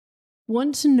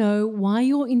Want to know why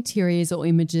your interiors or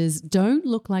images don't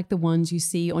look like the ones you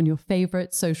see on your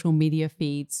favorite social media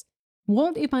feeds?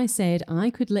 What if I said I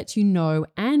could let you know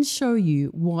and show you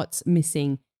what's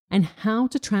missing and how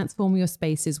to transform your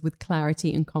spaces with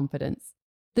clarity and confidence?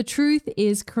 The truth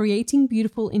is, creating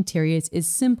beautiful interiors is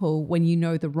simple when you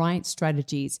know the right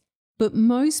strategies, but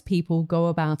most people go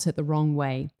about it the wrong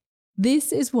way.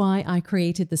 This is why I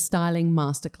created the Styling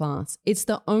Masterclass. It's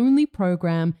the only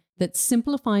program that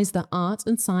simplifies the art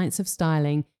and science of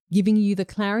styling, giving you the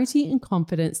clarity and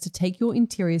confidence to take your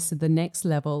interiors to the next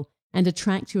level and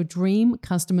attract your dream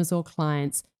customers or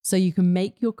clients so you can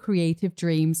make your creative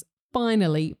dreams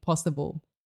finally possible.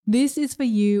 This is for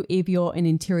you if you're an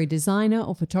interior designer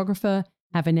or photographer,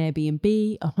 have an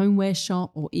Airbnb, a homeware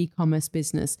shop, or e-commerce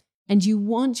business, and you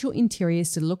want your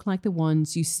interiors to look like the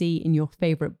ones you see in your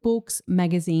favorite books,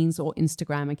 magazines, or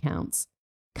Instagram accounts.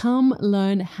 Come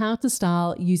learn how to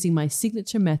style using my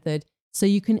signature method so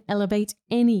you can elevate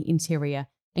any interior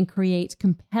and create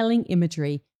compelling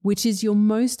imagery, which is your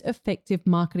most effective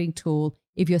marketing tool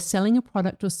if you're selling a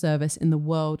product or service in the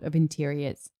world of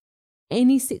interiors.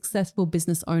 Any successful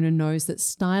business owner knows that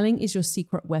styling is your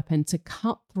secret weapon to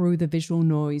cut through the visual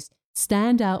noise,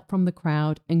 stand out from the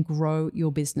crowd, and grow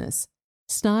your business.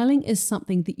 Styling is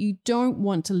something that you don't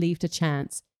want to leave to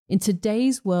chance. In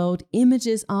today's world,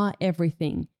 images are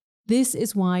everything. This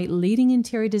is why leading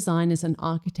interior designers and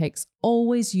architects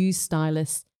always use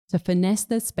stylists to finesse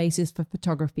their spaces for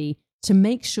photography to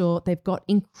make sure they've got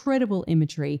incredible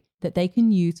imagery that they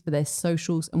can use for their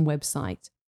socials and website.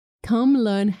 Come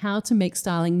learn how to make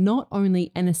styling not only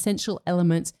an essential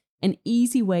element, an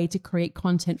easy way to create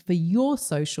content for your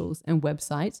socials and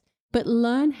websites, but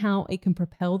learn how it can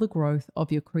propel the growth of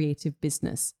your creative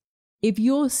business. If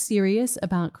you're serious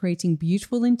about creating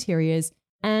beautiful interiors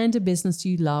and a business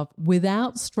you love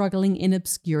without struggling in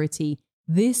obscurity,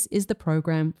 this is the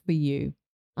program for you.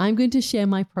 I'm going to share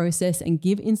my process and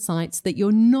give insights that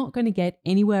you're not going to get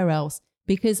anywhere else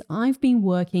because I've been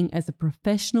working as a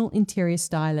professional interior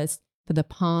stylist for the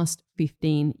past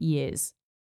 15 years.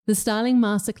 The Styling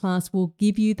Masterclass will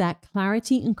give you that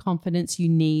clarity and confidence you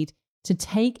need to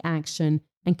take action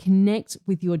and connect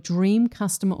with your dream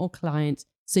customer or client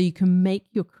so you can make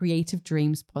your creative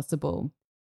dreams possible.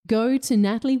 Go to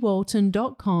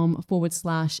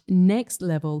nataliewalton.com/next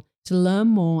level to learn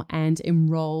more and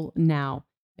enroll now.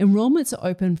 Enrollments are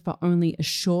open for only a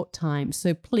short time,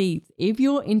 so please, if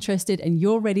you're interested and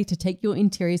you're ready to take your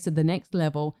interiors to the next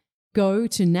level, go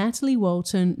to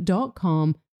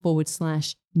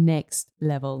nataliewalton.com/next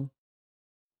level.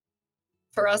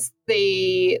 For us,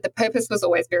 the purpose was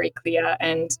always very clear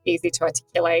and easy to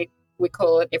articulate. We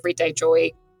call it everyday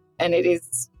joy, and it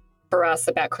is for us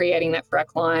about creating that for our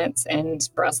clients and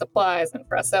for our suppliers and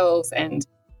for ourselves. And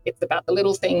it's about the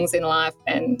little things in life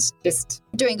and just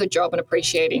doing a good job and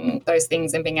appreciating those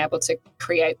things and being able to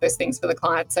create those things for the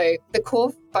client. So the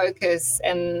core focus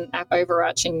and our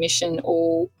overarching mission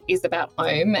all is about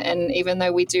home. And even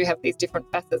though we do have these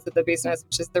different facets of the business,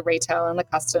 which is the retail and the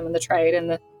custom and the trade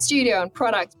and the studio and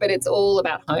product, but it's all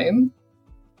about home.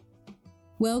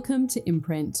 Welcome to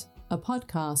Imprint, a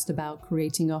podcast about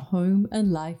creating a home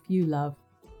and life you love.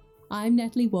 I'm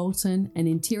Natalie Walton, an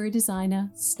interior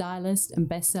designer, stylist, and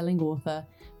best-selling author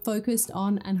focused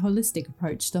on an holistic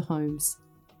approach to homes.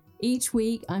 Each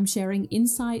week, I'm sharing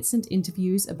insights and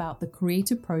interviews about the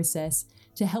creative process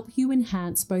to help you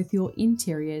enhance both your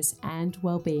interiors and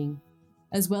well-being,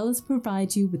 as well as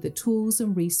provide you with the tools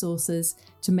and resources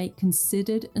to make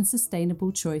considered and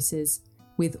sustainable choices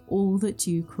with all that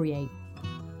you create.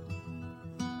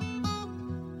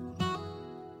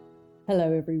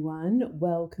 Hello everyone,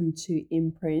 welcome to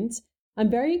Imprint. I'm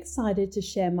very excited to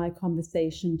share my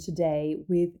conversation today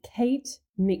with Kate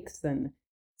Nixon.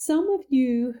 Some of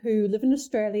you who live in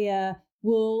Australia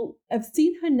will have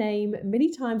seen her name many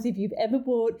times if you've ever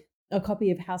bought a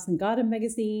copy of House and Garden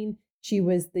magazine. She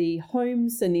was the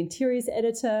homes and interiors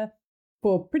editor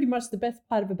for pretty much the best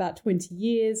part of about 20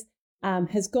 years,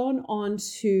 has gone on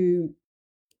to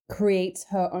create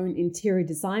her own interior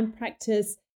design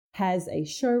practice, has a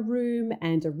showroom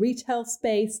and a retail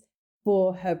space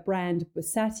for her brand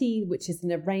Bussati, which is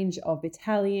in a range of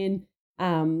Italian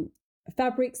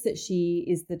fabrics that she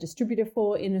is the distributor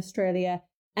for in Australia,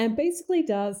 and basically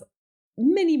does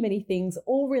many, many things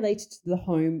all related to the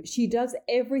home. She does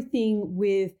everything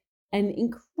with an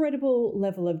incredible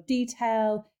level of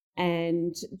detail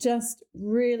and just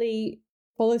really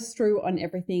follows through on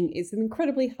everything, is an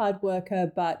incredibly hard worker,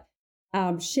 but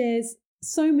shares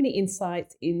so many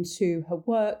insights into her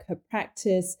work, her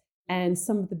practice, and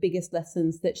some of the biggest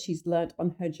lessons that she's learned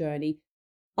on her journey.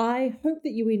 I hope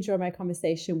that you enjoy my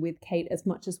conversation with Kate as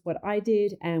much as what I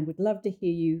did, and would love to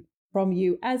hear from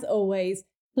you. As always,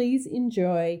 please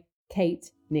enjoy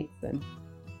Kate Nixon.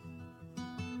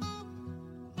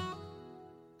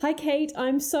 Hi, Kate.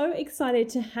 I'm so excited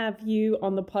to have you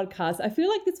on the podcast. I feel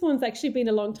like this one's actually been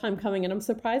a long time coming, and I'm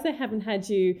surprised I haven't had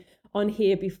you on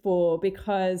here before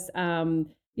because, I'm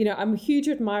a huge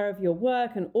admirer of your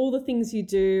work and all the things you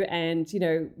do. And,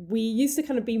 we used to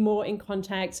kind of be more in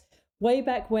contact way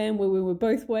back when we were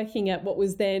both working at what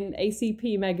was then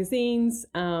ACP magazines.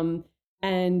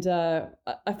 And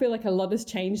I feel like a lot has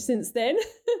changed since then.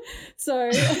 So,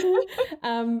 but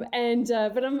I'm,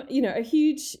 a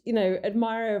huge,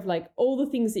 admirer of like all the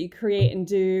things that you create and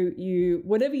do.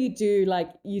 Whatever you do, like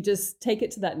you just take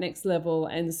it to that next level.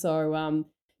 And so,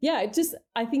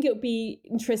 I think it would be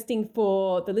interesting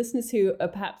for the listeners who are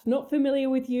perhaps not familiar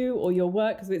with you or your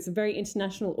work, because it's a very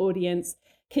international audience.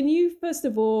 Can you first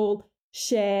of all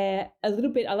share a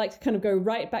little bit? I like to kind of go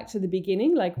right back to the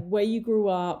beginning, like where you grew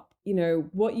up,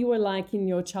 what you were like in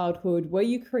your childhood, were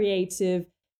you creative,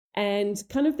 and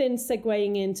kind of then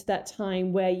segueing into that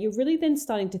time where you're really then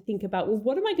starting to think about, well,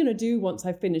 what am I going to do once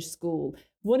I finish school?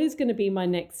 What is going to be my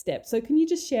next step? So can you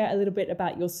just share a little bit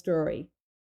about your story?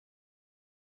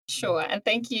 Sure. And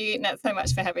thank you, Nat, so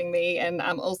much for having me. And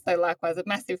I'm also likewise a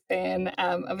massive fan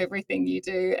of everything you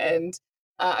do. And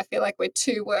I feel like we're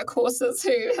two workhorses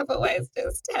who have always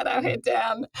just had our head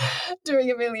down doing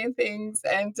a million things.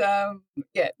 And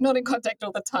not in contact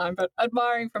all the time, but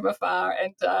admiring from afar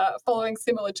and following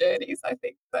similar journeys, I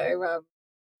think. So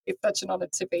it's such an honor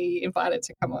to be invited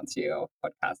to come onto your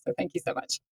podcast. So thank you so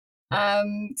much.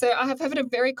 So I have had a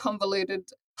very convoluted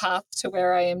path to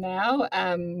where I am now.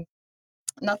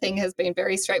 Nothing has been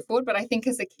very straightforward, but I think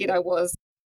as a kid I was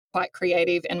quite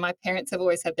creative, and my parents have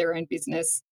always had their own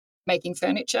business making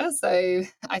furniture. So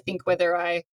I think whether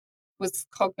I was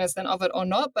cognizant of it or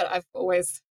not, but I've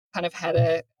always kind of had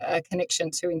a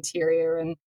connection to interior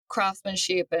and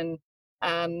craftsmanship, and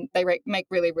they make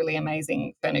really, really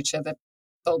amazing furniture that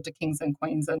sold to kings and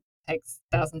queens and takes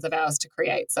thousands of hours to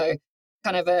create. So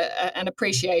kind of an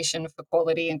appreciation for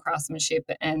quality and craftsmanship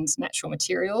and natural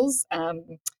materials.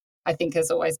 I think has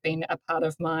always been a part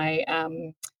of my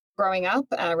growing up.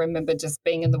 I remember just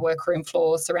being in the workroom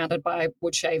floor surrounded by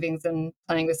wood shavings and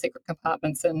playing with secret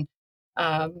compartments. And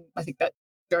I think that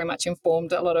very much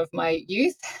informed a lot of my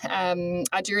youth.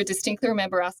 I do distinctly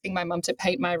remember asking my mum to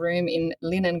paint my room in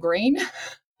linen green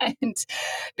and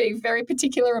being very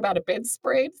particular about a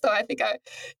bedspread. So I think I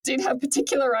did have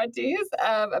particular ideas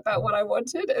about what I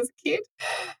wanted as a kid.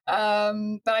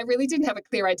 But I really didn't have a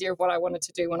clear idea of what I wanted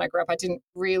to do when I grew up. I didn't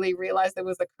really realize there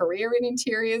was a career in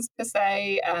interiors per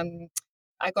se.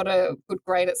 I got a good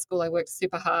grade at school. I worked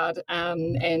super hard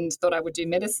and thought I would do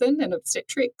medicine and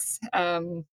obstetrics,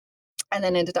 and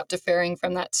then ended up deferring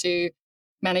from that to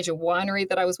manage a winery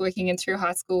that I was working in through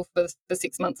high school for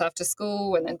 6 months after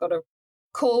school, and then got a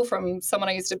call from someone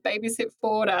I used to babysit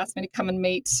for to ask me to come and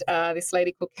meet this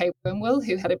lady called Kay Wormwell,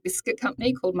 who had a biscuit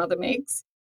company called Mother Meg's.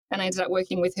 And I ended up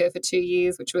working with her for 2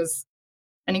 years, which was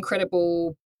an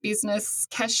incredible business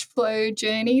cash flow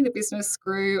journey. The business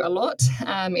grew a lot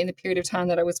in the period of time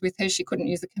that I was with her. She couldn't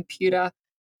use a computer.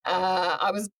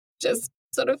 I was just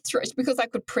sort of because I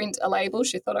could print a label.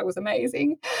 She thought I was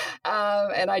amazing.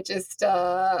 And I just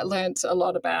learnt a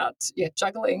lot about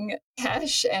juggling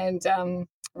cash and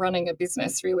running a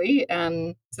business, really.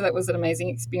 So that was an amazing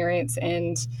experience.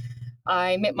 And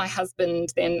I met my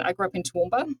husband then. I grew up in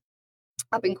Toowoomba,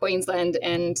 up in Queensland,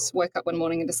 and woke up one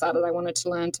morning and decided I wanted to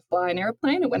learn to fly an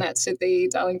aeroplane. I went out to the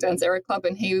Darling Downs Aero Club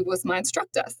and he was my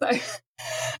instructor. So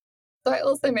I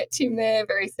also met Tim there,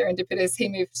 very serendipitous. He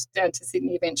moved down to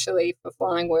Sydney eventually for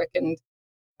flying work, and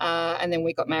then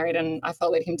we got married and I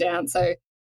followed him down. So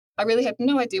I really had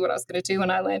no idea what I was going to do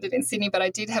when I landed in Sydney, but I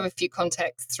did have a few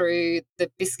contacts through the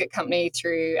biscuit company,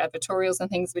 through advertorials and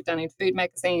things we'd done in food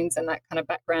magazines and that kind of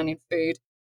background in food.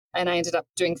 And I ended up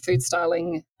doing food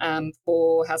styling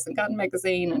for House and Garden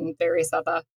magazine and various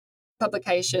other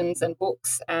publications and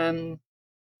books.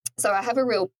 So I have a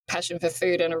real passion for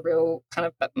food and a real kind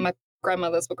of, but my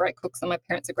grandmothers were great cooks and my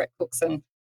parents are great cooks. And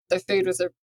so food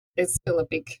is still a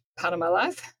big part of my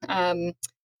life.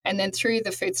 And then through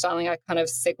the food styling, I kind of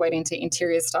segued into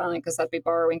interior styling because I'd be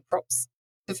borrowing props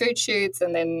for food shoots,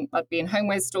 and then I'd be in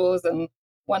homeware stores, and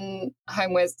one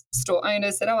homeware store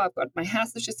owner said, I've got my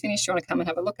house that's just finished. You want to come and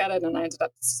have a look at it? And I ended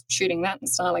up shooting that and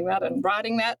styling that and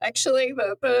writing that. Actually,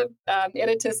 the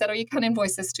editor said, you can't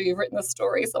invoice this till you've written the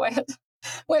story. So I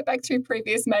went back through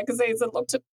previous magazines and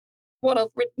looked at what a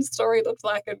written story looked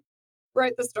like and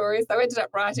wrote the story. So I ended up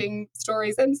writing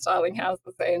stories and styling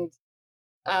houses, and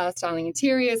styling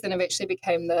interiors, and eventually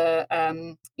became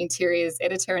the interiors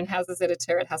editor and houses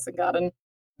editor at House and Garden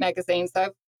magazine. So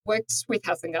I've worked with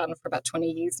House and Garden for about 20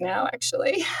 years now,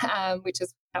 actually, which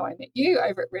is how I met you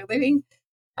over at Real Living,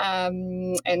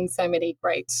 and so many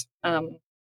great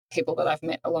people that I've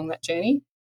met along that journey.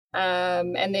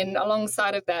 And then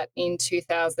alongside of that, in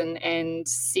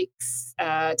 2006,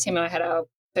 Tim and I had our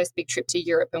first big trip to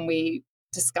Europe, and we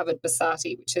discovered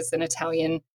Basati, which is an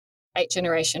Italian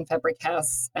 8th-generation fabric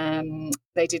house.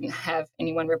 They didn't have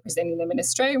anyone representing them in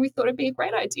Australia. We thought it'd be a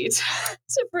great idea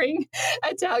to bring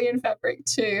Italian fabric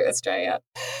to Australia.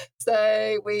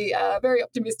 So we very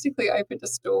optimistically opened a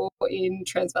store in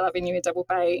Transvaal Avenue in Double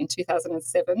Bay in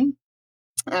 2007.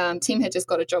 Tim had just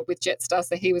got a job with Jetstar,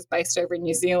 so he was based over in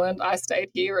New Zealand. I stayed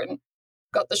here and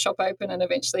got the shop open, and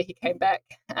eventually he came back.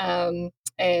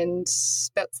 And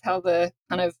that's how the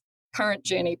kind of current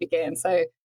journey began. So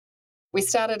we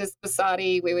started as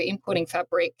Basati. We were importing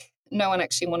fabric. No one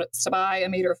actually wanted to buy a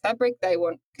metre of fabric. They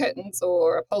want curtains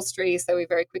or upholstery. So we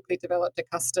very quickly developed a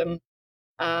custom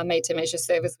made-to-measure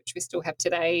service, which we still have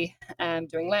today,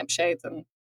 doing lampshades and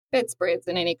bedspreads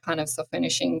and any kind of soft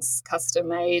furnishings custom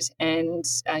made, and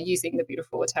using the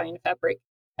beautiful Italian fabric.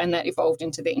 And that evolved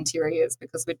into the interiors,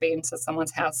 because we'd be into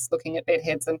someone's house looking at bed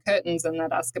heads and curtains, and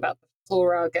they'd ask about the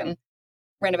floor rug and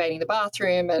renovating the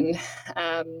bathroom. And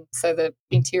so the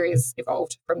interiors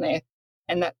evolved from there.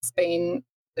 And it's been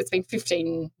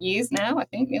 15 years now, I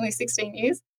think, nearly 16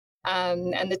 years.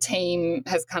 And the team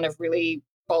has kind of really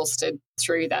bolstered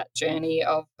through that journey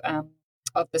of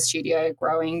the studio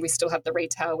growing. We still have the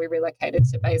retail. We relocated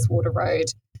to Bayswater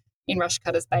Road in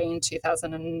Rushcutters Bay in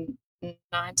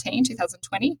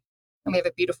 2020. And we have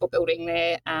a beautiful building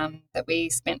there that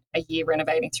we spent a year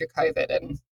renovating through COVID,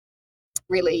 and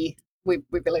really, we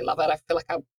really love it. I feel like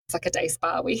it's like a day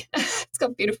spa. It's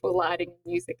got beautiful lighting and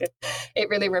music. It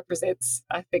really represents,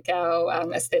 I think,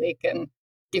 our aesthetic, and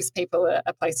gives people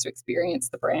a place to experience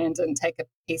the brand and take a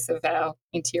piece of our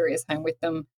interiors home with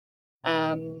them.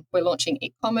 We're launching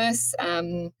e-commerce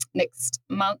next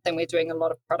month, and we're doing a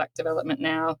lot of product development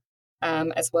now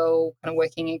as well, kind of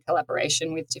working in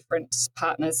collaboration with different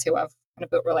partners who I've kind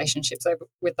of built relationships over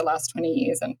with the last 20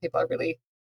 years, and people I really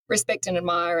respect and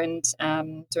admire, and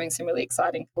doing some really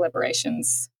exciting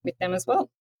collaborations with them as well.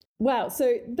 Wow,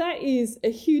 so that is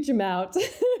a huge amount,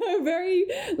 a very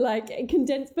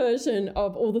condensed version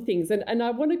of all the things. And I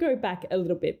want to go back a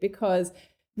little bit, because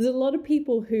there's a lot of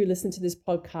people who listen to this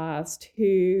podcast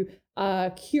who are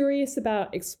curious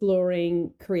about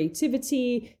exploring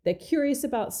creativity. They're curious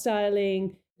about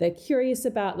styling. They're curious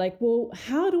about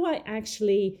how do I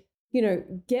actually,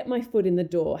 get my foot in the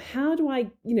door? How do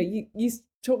I, you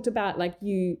talked about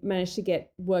you managed to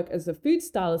get work as a food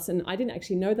stylist, and I didn't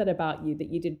actually know that about you, that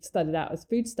you started out as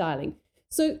food styling.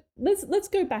 So let's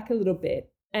go back a little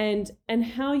bit and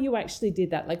how you actually did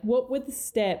that. What were the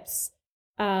steps?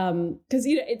 Because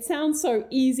it sounds so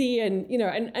easy, and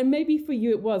and maybe for you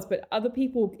it was, but other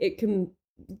people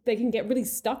they can get really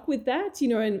stuck with that,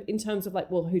 in terms of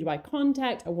who do I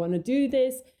contact? I want to do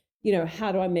this.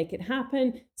 How do I make it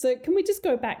happen? So can we just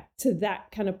go back to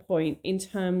that kind of point in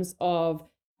terms of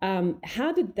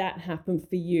how did that happen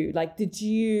for you? Did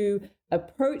you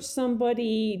approach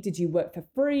somebody? Did you work for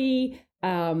free?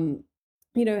 How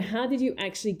did you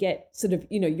actually get sort of,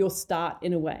 your start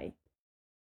in a way?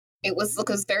 It was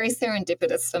very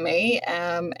serendipitous for me,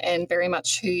 and very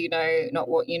much who you know, not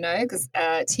what you know, because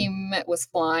Tim was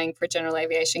flying for a general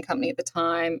aviation company at the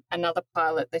time. Another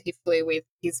pilot that he flew with,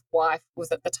 his wife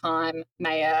was at the time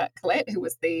Maya Collette, who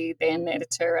was the then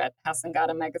editor at House and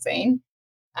Garden magazine.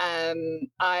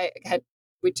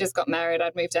 We'd just got married.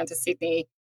 I'd moved down to Sydney.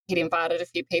 He'd invited a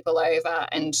few people over,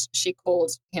 and she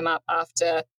called him up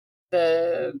after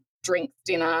the drinks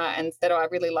dinner and said, "Oh, I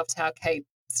really loved how Kate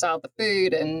styled the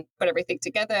food and put everything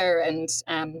together, and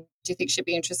do you think she'd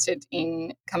be interested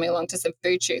in coming along to some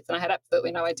food shoots?" And I had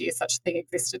absolutely no idea such a thing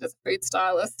existed as a food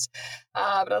stylist,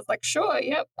 but I was like, sure,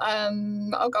 yep,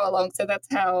 I'll go along. So that's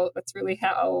really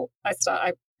how I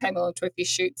came along to a few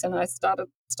shoots, and I started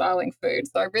styling food.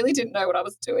 So I really didn't know what I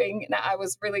was doing. And I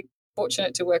was really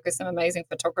fortunate to work with some amazing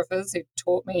photographers who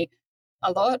taught me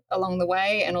a lot along the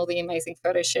way, and all the amazing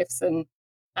photo chefs and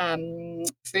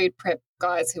food prep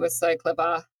guys who are so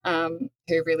clever,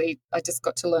 who really I just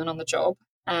got to learn on the job,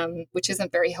 which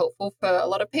isn't very helpful for a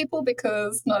lot of people,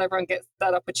 because not everyone gets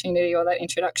that opportunity or that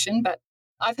introduction. But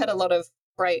I've had a lot of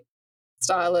great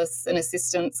stylists and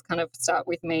assistants kind of start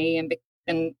with me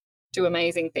and do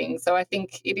amazing things. So I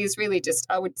think it is really just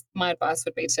my advice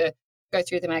would be to go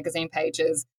through the magazine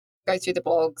pages, go through the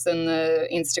blogs and the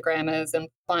Instagrammers, and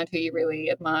find who you really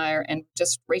admire, and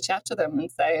just reach out to them and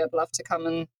say, I'd love to come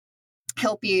and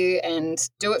help you and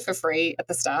do it for free at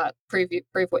the start. Prove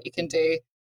what you can do.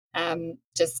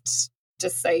 Just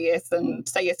say yes and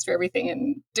say yes to everything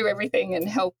and do everything and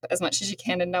help as much as you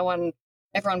can. And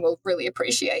everyone will really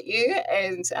appreciate you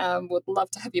and would love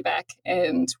to have you back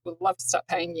and would love to start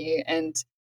paying you. And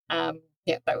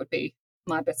yeah, that would be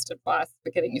my best advice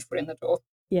for getting your foot in the door.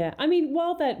 Yeah. I mean,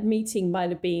 while that meeting might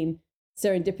have been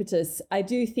serendipitous, I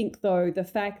do think, though, the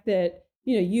fact that,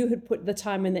 you had put the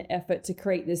time and the effort to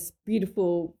create this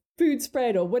beautiful food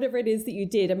spread or whatever it is that you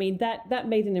did, I mean, that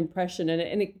made an impression.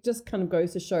 And it just kind of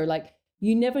goes to show, like,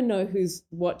 you never know who's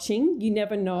watching. You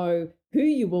never know who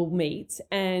you will meet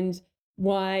and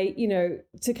why,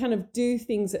 to kind of do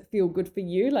things that feel good for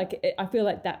you. Like, I feel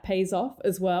like that pays off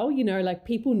as well. Like,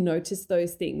 people notice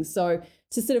those things. So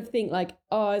to sort of think like,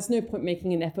 oh, there's no point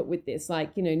making an effort with this.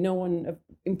 Like, no one of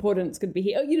importance could be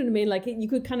here. You know what I mean? Like, you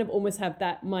could kind of almost have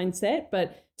that mindset,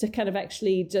 but to kind of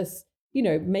actually just,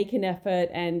 make an effort,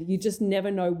 and you just never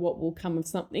know what will come of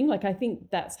something. Like, I think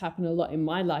that's happened a lot in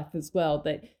my life as well,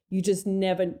 that you just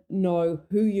never know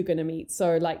who you're going to meet.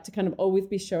 So like, to kind of always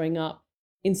be showing up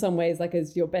in some ways, like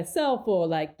as your best self, or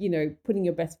like, putting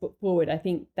your best foot forward, I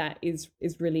think that is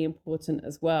really important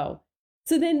as well.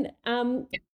 So then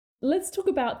let's talk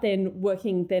about then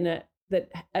working then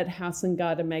at House and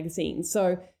Garden magazine.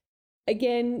 So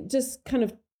again, just kind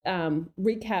of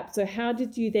recap. So how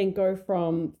did you then go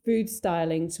from food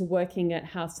styling to working at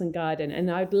House and Garden? And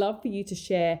I'd love for you to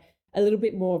share a little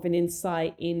bit more of an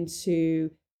insight into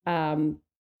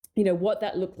what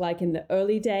that looked like in the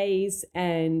early days,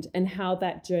 and how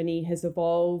that journey has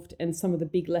evolved, and some of the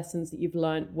big lessons that you've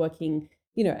learned working,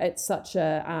 at such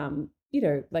a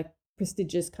like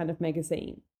prestigious kind of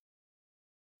magazine.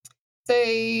 So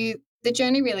the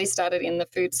journey really started in the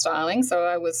food styling. So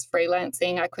I was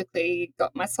freelancing. I quickly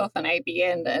got myself an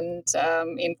ABN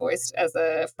and invoiced as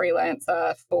a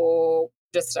freelancer for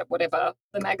just whatever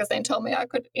the magazine told me I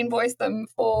could invoice them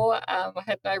for. I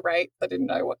had no rate. I didn't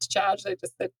know what to charge. They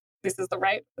just said, this is the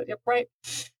rate. I said, yep, right.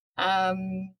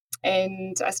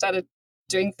 And I started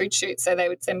doing food shoots. So they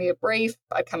would send me a brief.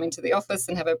 I'd come into the office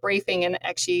and have a briefing. And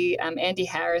actually, Andy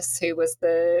Harris, who was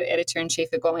the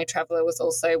editor-in-chief of Gourmet Traveller, was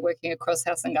also working across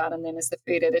House and Garden then as the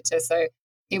food editor. So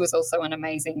he was also an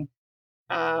amazing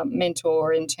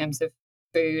mentor in terms of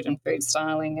food and food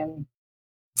styling.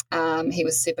 And he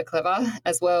was super clever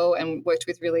as well, and worked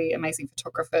with really amazing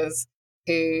photographers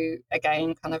who,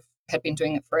 again, kind of had been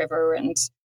doing it forever, and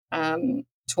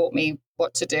taught me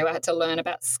what to do. I had to learn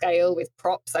about scale with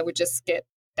props. I would just get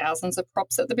thousands of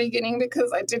props at the beginning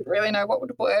because I didn't really know what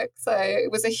would work. So it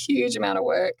was a huge amount of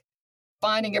work,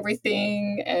 finding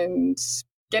everything and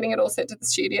getting it all sent to the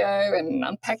studio and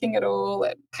unpacking it all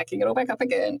and packing it all back up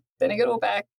again, sending it all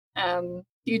back.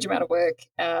 Huge amount of work.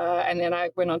 And then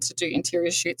I went on to do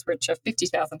interior shoots, which are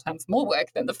 50,000 times more work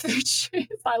than the food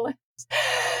shoots I left.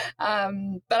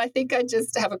 But I think I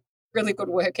just have a really good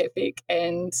work ethic,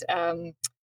 and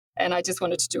I just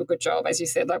wanted to do a good job. As you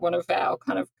said, like, one of our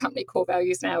kind of company core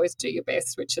values now is do your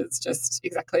best, which is just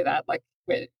exactly that. Like,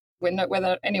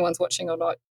 whether anyone's watching or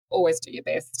not, always do your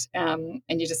best. And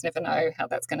you just never know how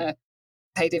that's going to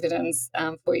pay dividends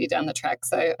for you down the track.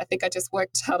 So I think I just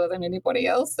worked harder than anybody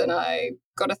else, and I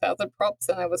got 1,000 props,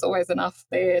 and there was always enough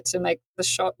there to make the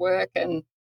shot work. And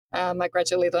I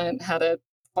gradually learned how to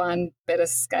find better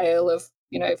scale of,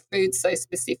 food so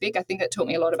specific. I think that taught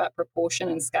me a lot about proportion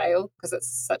and scale, because it's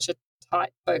such a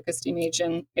tight focused image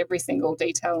and every single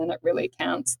detail in it really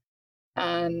counts.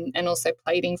 And also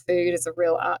plating food is a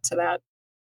real art to that.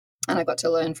 And I got to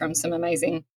learn from some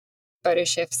amazing photo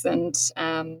chefs and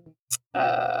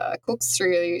cooks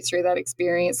through that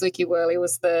experience. Lukey Worley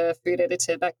was the food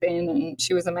editor back then, and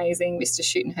she was amazing. We used to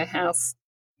shoot in her house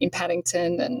in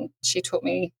Paddington, and she taught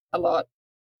me a lot.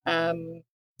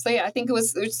 So yeah, I think it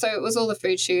was all the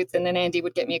food shoots, and then Andy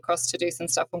would get me across to do some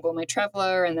stuff on Gourmet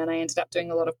Traveller, and then I ended up doing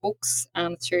a lot of books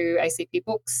through ACP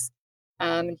Books.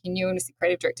 And he knew, and was the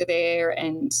creative director there,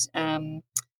 and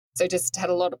so just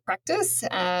had a lot of practice,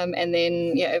 and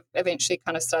then eventually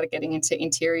kind of started getting into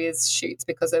interiors shoots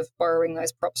because of borrowing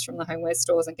those props from the homeware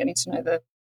stores and getting to know the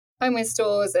homeware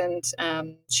stores, and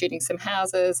shooting some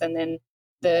houses. And then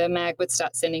the mag would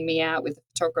start sending me out with a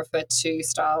photographer to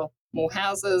style more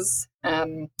houses,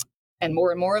 and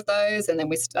more of those. And then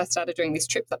I started doing these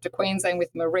trips up to Queensland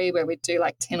with Marie, where we'd do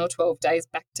like 10 or 12 days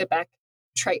back to back,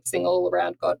 traipsing all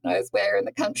around God knows where in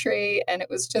the country. And it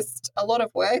was just a lot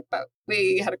of work, but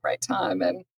we had a great time,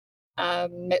 and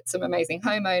met some amazing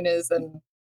homeowners and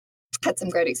had some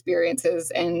great experiences.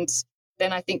 And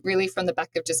then I think really from the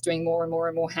back of just doing more and more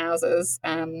and more houses,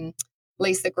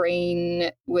 Lisa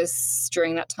Green was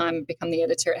during that time become the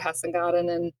editor at House and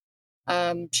Garden,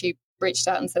 and she reached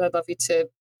out and said, I'd love you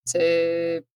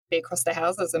to be across the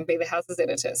houses and be the houses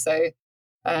editor. So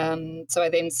I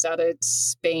then started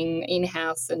being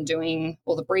in-house and doing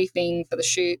all the briefing for the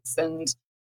shoots and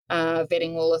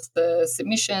vetting all of the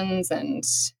submissions and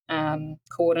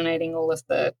coordinating all of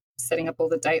the setting up all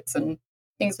the dates and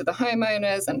things with the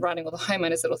homeowners and writing all the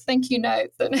homeowners' little thank you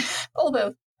notes and all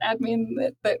the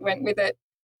admin that went with it,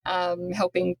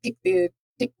 helping pick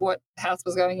what house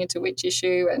was going into which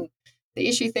issue and the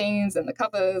issue themes and the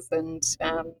covers. And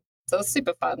so it was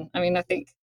super fun. I mean, I think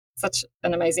such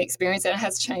an amazing experience, and it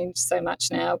has changed so much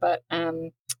now. But I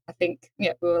think,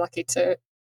 we were lucky to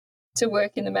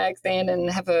work in the mags then and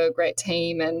have a great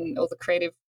team and all the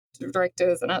creative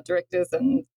directors and art directors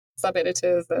and sub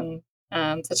editors and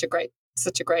such a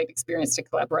great experience to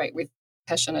collaborate with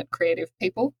passionate creative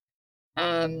people.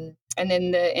 And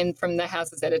then from the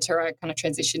houses editor, I kind of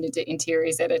transitioned into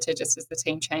interiors editor just as the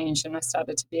team changed, and I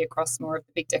started to be across more of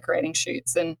the big decorating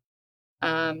shoots and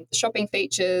the shopping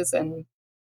features and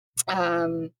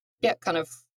kind of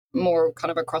more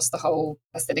kind of across the whole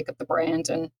aesthetic of the brand,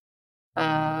 and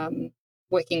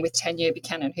working with Tanya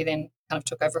Buchanan, who then kind of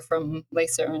took over from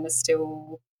Lisa and is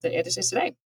still the editor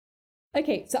today.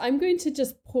 Okay, so I'm going to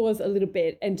just pause a little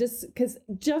bit and just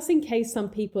in case some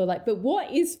people are like, but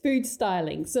what is food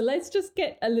styling? So let's just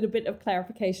get a little bit of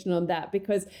clarification on that,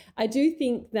 because I do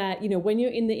think that, when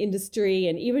you're in the industry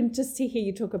and even just to hear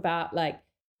you talk about like,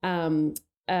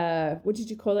 what did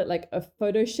you call it? Like a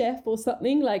photo chef or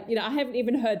something? Like, I haven't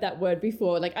even heard that word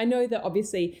before. Like, I know that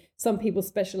obviously some people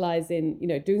specialize in,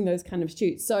 doing those kind of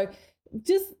shoots. So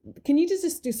can you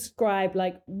just describe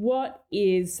like what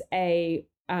is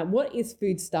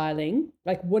food styling?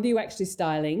 Like, what are you actually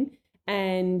styling?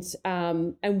 And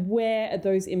where are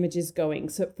those images going?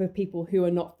 So for people who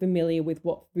are not familiar with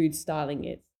what food styling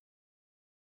is.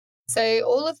 So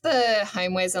all of the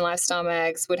homewares and lifestyle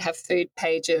mags would have food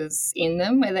pages in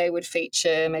them where they would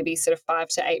feature maybe sort of 5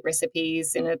 to 8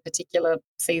 recipes in a particular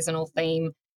seasonal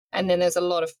theme. And then there's a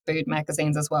lot of food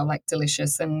magazines as well, like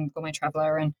Delicious and Gourmet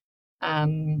Traveller and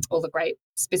all the great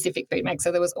specific food mags.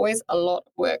 So there was always a lot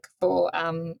of work for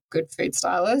good food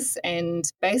stylists. And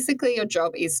basically your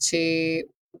job is to,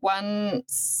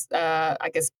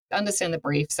 understand the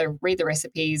brief. So read the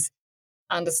recipes,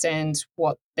 understand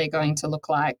what they're going to look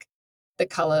like, the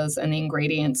colours and the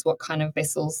ingredients, what kind of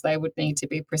vessels they would need to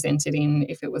be presented in,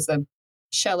 if it was a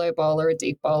shallow bowl or a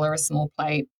deep bowl or a small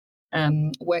plate,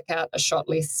 work out a shot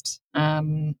list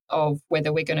of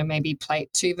whether we're going to maybe plate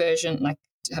 2 versions, like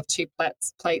to have 2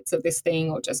 plates of this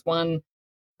thing or just one,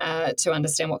 to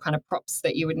understand what kind of props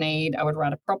that you would need. I would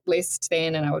write a prop list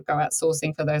then, and I would go out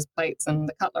sourcing for those plates and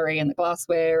the cutlery and the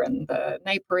glassware and the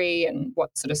napery and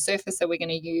what sort of surface are we going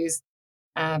to use.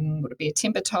 Would it be a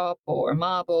timber top or a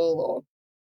marble or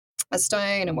a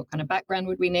stone, and what kind of background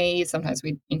would we need? Sometimes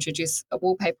we'd introduce a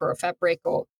wallpaper or fabric,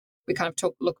 or we kind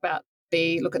of look at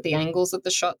the angles of the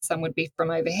shot. Some would be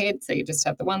from overhead, so you just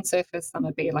have the one surface. Some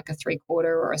would be like a 3/4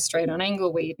 or a straight on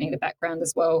angle where you'd need a background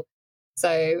as well. So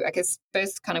I guess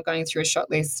first kind of going through a shot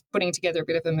list, putting together a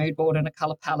bit of a mood board and a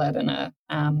colour palette and a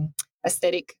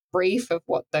aesthetic brief of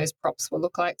what those props will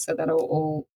look like, so that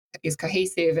all is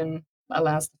cohesive and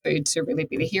allows the food to really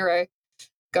be the hero.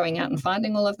 Going out and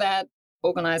finding all of that,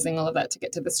 organising all of that to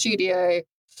get to the studio,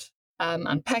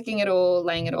 unpacking it all,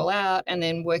 laying it all out, and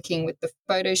then working with the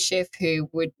photo chef who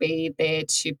would be there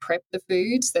to prep the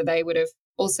food. So they would have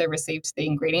also received the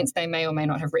ingredients. They may or may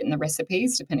not have written the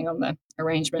recipes, depending on the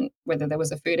arrangement, whether there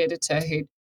was a food editor who'd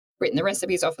written the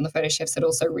recipes. Often the photo chefs had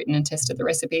also written and tested the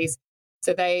recipes.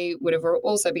 So they would have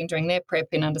also been doing their prep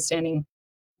in understanding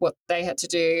what they had to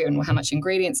do and how much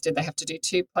ingredients. Did they have to do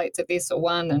 2 plates of this or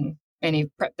one, and any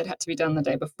prep that had to be done the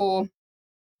day before.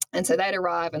 And so they'd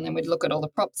arrive, and then we'd look at all the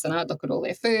props, and I'd look at all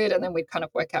their food, and then we'd kind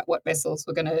of work out what vessels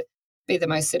were going to be the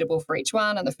most suitable for each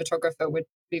one. And the photographer would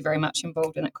be very much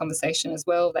involved in that conversation as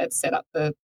well. They'd set up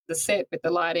the set with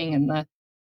the lighting and the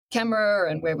camera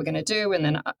and where we're going to do, and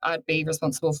then I'd be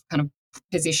responsible for kind of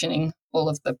positioning all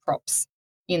of the props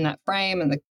in that frame,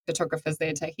 and the photographer's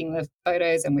there taking the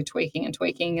photos, and we're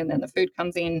tweaking, and then the food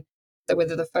comes in. So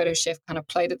whether the photo chef kind of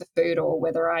plated the food or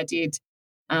whether I did,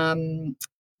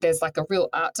 there's like a real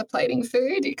art to plating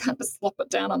food. You can't just slop it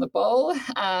down on the bowl,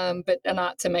 but an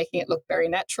art to making it look very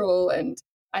natural. And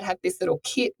I'd have this little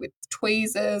kit with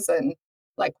tweezers and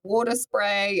like water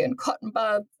spray and cotton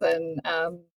buds, and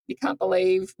you can't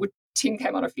believe Tim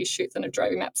came on a few shoots and it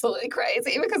drove him absolutely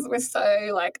crazy because we're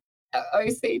so like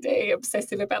OCD,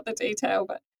 obsessive about the detail,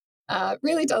 but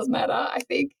really does matter. I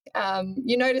think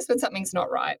you notice when something's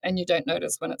not right and you don't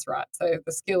notice when it's right. So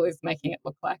the skill is making it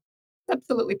look like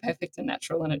absolutely perfect and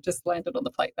natural, and it just landed on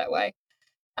the plate that way.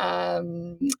 Yeah,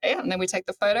 and then we take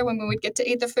the photo and we would get to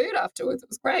eat the food afterwards. It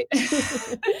was great.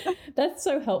 That's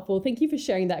so helpful. Thank you for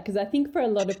sharing that, because I think for a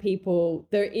lot of people,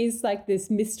 there is like this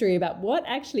mystery about what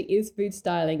actually is food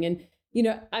styling. And,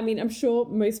 I mean, I'm sure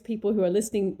most people who are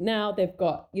listening now, they've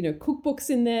got, cookbooks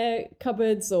in their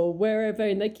cupboards or wherever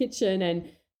in their kitchen.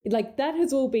 And like that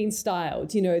has all been styled,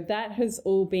 that has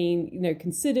all been,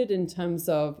 considered in terms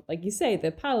of, like you say,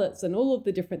 the palettes and all of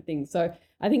the different things. So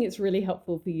I think it's really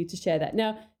helpful for you to share that.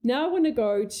 Now I want to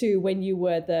go to when you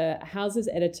were the houses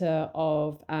editor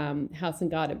of House and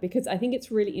Garden, because I think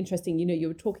it's really interesting. You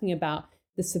were talking about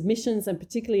the submissions, and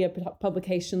particularly a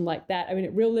publication like that. I mean,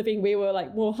 at Real Living, we were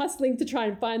like more hustling to try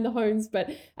and find the homes, but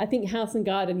I think House and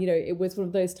Garden, it was one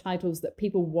of those titles that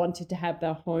people wanted to have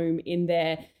their home in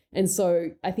there. And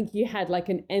so I think you had like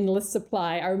an endless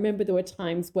supply. I remember there were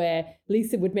times where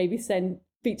Lisa would maybe send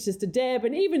features to Deb,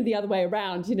 and even the other way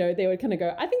around, they would kind of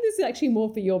go, I think this is actually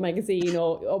more for your magazine,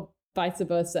 or vice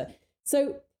versa.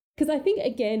 So, because I think,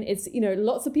 again, it's,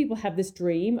 lots of people have this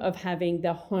dream of having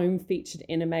their home featured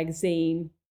in a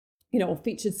magazine, or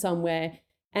featured somewhere.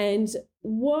 And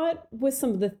what were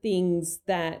some of the things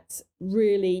that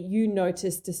really you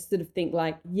noticed to sort of think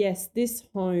like, yes, this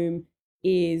home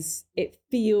it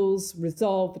feels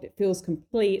resolved, it feels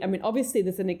complete. I mean, obviously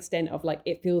there's an extent of like,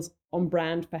 it feels on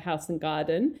brand for House and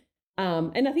Garden.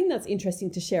 And I think that's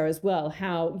interesting to share as well,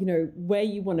 how, where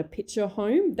you want to pitch your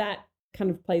home, that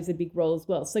kind of plays a big role as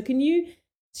well. So can you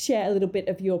share a little bit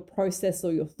of your process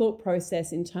or your thought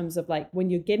process in terms of like,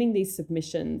 when you're getting these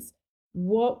submissions,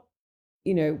 what,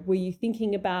 were you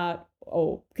thinking about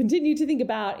or continue to think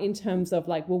about in terms of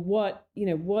like, well, what,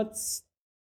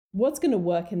 what's going to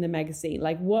work in the magazine?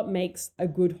 Like, what makes a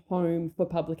good home for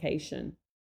publication?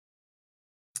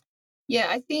 Yeah,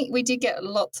 I think we did get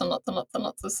lots and lots and lots and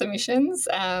lots of submissions.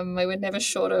 We were never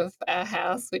short of our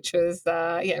house, which was,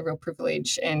 a real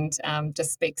privilege, and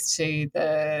just speaks to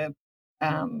the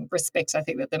respect, I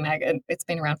think, that the mag, it's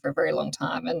been around for a very long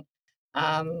time,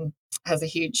 and has a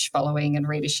huge following and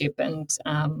readership. And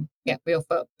we all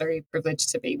felt very privileged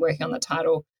to be working on the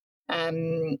title.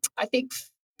 I think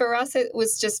for us, it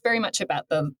was just very much about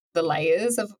the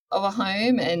layers of a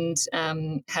home, and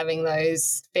having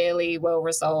those fairly well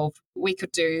resolved. We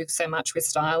could do so much with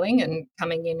styling and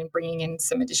coming in and bringing in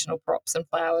some additional props and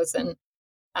flowers, and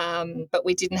but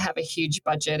we didn't have a huge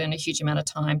budget and a huge amount of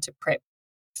time to prep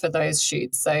for those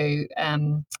shoots. So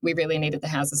we really needed the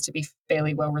houses to be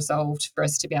fairly well resolved for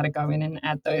us to be able to go in and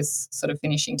add those sort of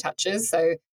finishing touches.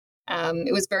 So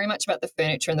it was very much about the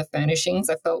furniture and the furnishings.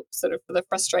 I felt sort of the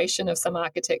frustration of some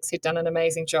architects who'd done an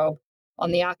amazing job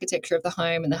on the architecture of the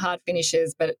home and the hard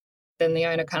finishes, but then the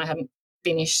owner kind of hadn't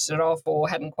finished it off or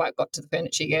hadn't quite got to the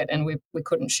furniture yet, and we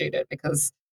couldn't shoot it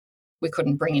because we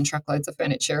couldn't bring in truckloads of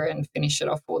furniture and finish it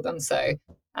off for them. So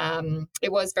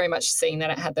it was very much seeing that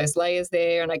it had those layers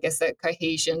there, and I guess that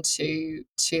cohesion to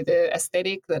the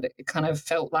aesthetic, that it kind of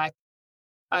felt like,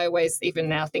 I always even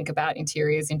now think about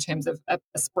interiors in terms of a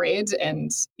spread, and,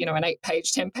 an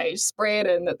 8-page, 10-page spread,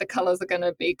 and that the colours are going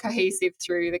to be cohesive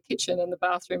through the kitchen and the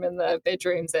bathroom and the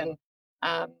bedrooms. And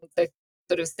so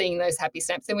sort of seeing those happy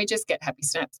snaps, and we just get happy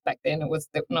snaps back then. It was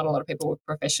not a lot of people were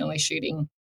professionally shooting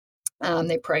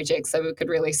their projects, so we could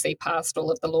really see past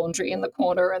all of the laundry in the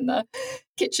corner and the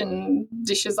kitchen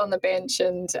dishes on the bench.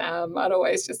 And I'd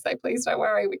always just say, please don't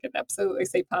worry, we can absolutely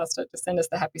see past it. Just send us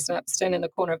the happy snaps, stand in the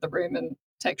corner of the room and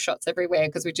take shots everywhere,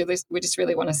 because we just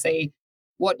really want to see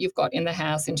what you've got in the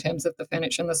house in terms of the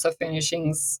furniture and the soft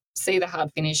furnishings, see the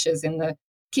hard finishes in the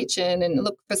kitchen, and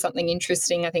look for something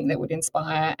interesting, I think, that would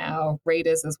inspire our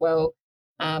readers as well.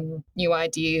 New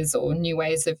ideas or new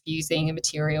ways of using a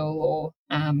material, or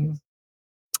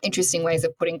interesting ways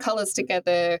of putting colours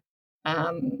together,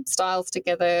 styles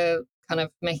together, kind of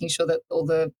making sure that all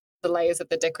the layers of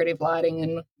the decorative lighting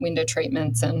and window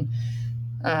treatments and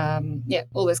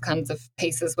all those kinds of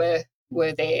pieces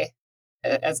were there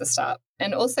as a start.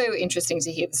 And also interesting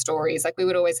to hear the stories. Like, we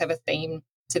would always have a theme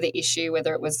to the issue,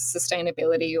 whether it was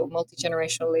sustainability or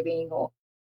multi-generational living or,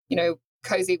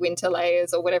 cozy winter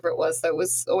layers or whatever it was. So it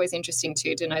was always interesting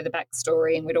too to know the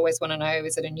backstory, and we'd always want to know,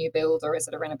 is it a new build or is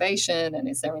it a renovation, and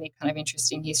is there any kind of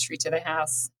interesting history to the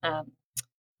house?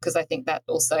 Because I think that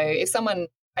also, if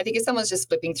someone's just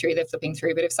flipping through, they're flipping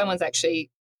through, but if someone's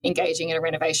actually engaging in a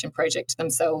renovation project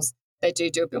themselves, they do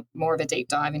a bit more of a deep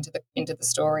dive into the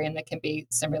story, and there can be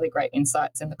some really great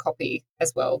insights in the copy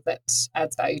as well that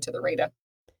adds value to the reader.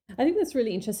 I think that's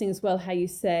really interesting as well, how you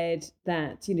said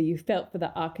that, you felt for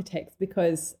the architects,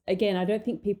 because again, I don't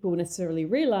think people necessarily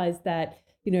realize that,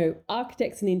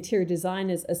 architects and interior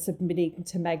designers are submitting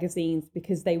to magazines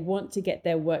because they want to get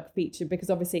their work featured, because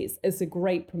obviously it's a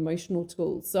great promotional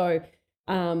tool. So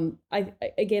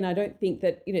I don't think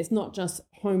that, it's not just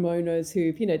homeowners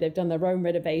who've, they've done their own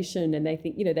renovation and they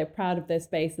think, they're proud of their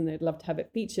space and they'd love to have it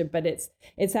featured, but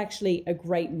it's actually a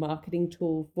great marketing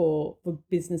tool for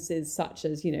businesses such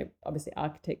as, obviously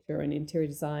architecture and interior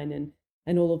design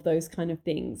and all of those kind of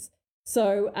things.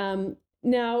 So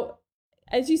now,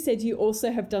 as you said, you also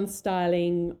have done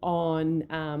styling on,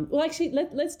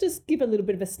 let's just give a little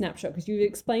bit of a snapshot because you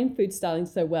explained food styling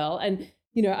so well. And,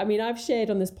 I've shared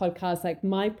on this podcast, like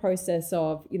my process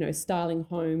of, styling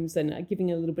homes and giving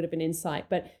a little bit of an insight,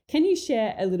 but can you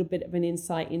share a little bit of an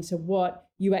insight into what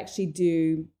you actually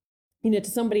do, to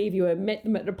somebody if you met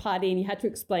them at a party and you had to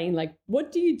explain, like,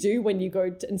 what do you do when you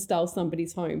go and style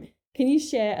somebody's home? Can you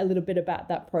share a little bit about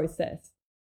that process?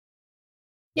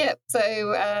 Yeah, so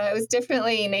it was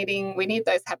definitely we need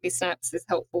those happy snaps is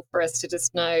helpful for us to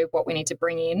just know what we need to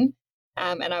bring in.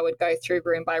 And I would go through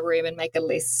room by room and make a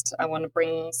list. I want to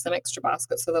bring some extra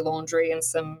baskets for the laundry and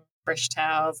some fresh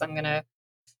towels. I'm going to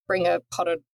bring a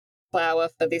potted flower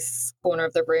for this corner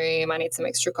of the room. I need some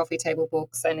extra coffee table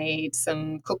books. I need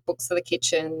some cookbooks for the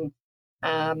kitchen.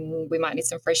 We might need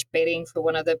some fresh bedding for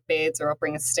one of the beds, or I'll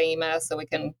bring a steamer so we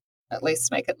can at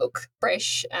least make it look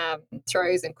fresh.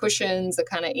 Throws and cushions are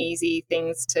kind of easy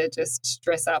things to just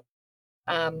dress up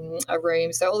a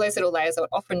room. So all those little layers, I would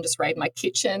often just raid my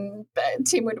kitchen.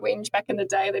 Tim would whinge back in the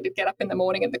day that he'd get up in the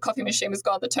morning and the coffee machine was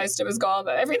gone, the toaster was gone,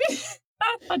 but everything.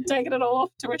 I'd taken it all off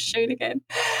to a shoot again.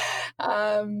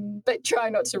 But try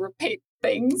not to repeat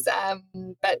things.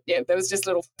 But yeah, there was just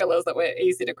little fillers that were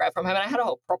easy to grab from home. And I had a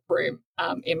whole prop room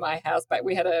in my house, but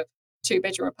we had a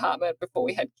 2-bedroom apartment before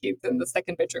we had kids, and the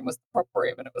second bedroom was the prop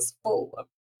room, and it was full of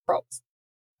props.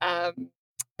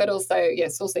 But also,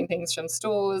 sourcing things from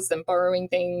stores and borrowing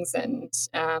things, and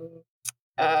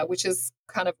which is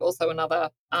kind of also another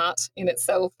art in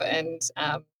itself, and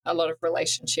a lot of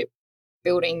relationship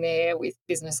building there with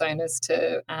business owners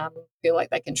to feel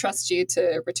like they can trust you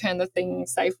to return the thing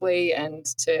safely and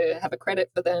to have a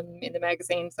credit for them in the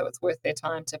magazine, so it's worth their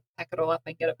time to pack it all up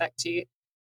and get it back to you.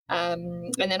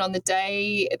 And then on the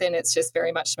day, then it's just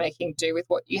very much making do with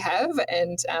what you have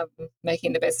and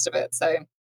making the best of it. So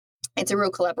it's a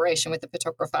real collaboration with the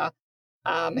photographer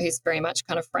who's very much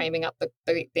kind of framing up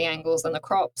the angles and the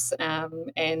crops,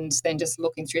 and then just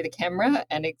looking through the camera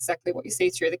and exactly what you see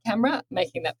through the camera,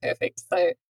 making that perfect.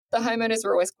 So the homeowners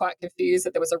were always quite confused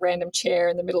that there was a random chair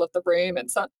in the middle of the room and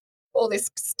so all this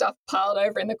stuff piled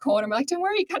over in the corner. I'm like, don't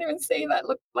worry, you can't even see that.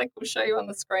 Look, like we'll show you on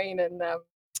the screen. And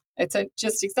it's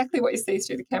just exactly what you see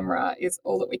through the camera is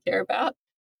all that we care about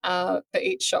for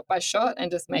each shot by shot,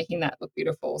 and just making that look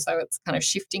beautiful. So it's kind of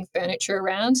shifting furniture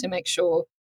around to make sure,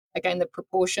 again, the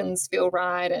proportions feel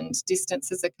right and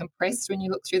distances are compressed when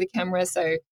you look through the camera.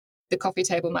 So the coffee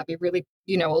table might be really,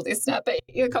 all this now, but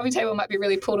your coffee table might be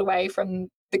really pulled away from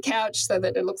the couch so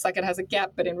that it looks like it has a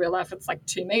gap, but in real life it's like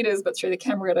 2 meters, but through the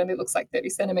camera it only looks like 30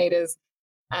 centimeters.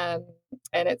 And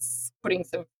it's putting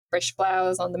some fresh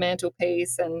flowers on the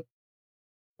mantelpiece and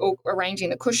arranging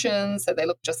the cushions so they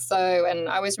look just so. And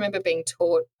I always remember being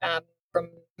taught from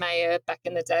Maya back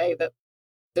in the day that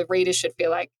the reader should feel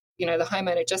like, the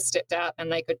homeowner just stepped out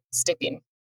and they could step in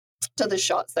to the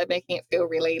shots. They're making it feel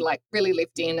really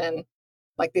lived in, and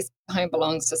like this home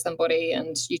belongs to somebody,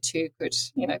 and you two could,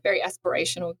 very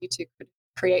aspirational, you two could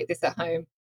create this at home.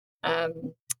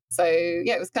 So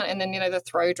yeah, it was kind of, and then, the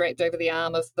throw draped over the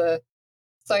arm of the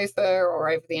sofa or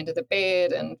over the end of the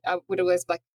bed. And I would always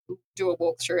do a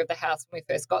walkthrough of the house when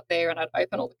we first got there, and I'd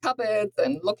open all the cupboards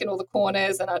and look in all the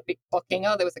corners, and I'd be blocking,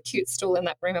 there was a cute stool in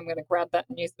that room, I'm going to grab that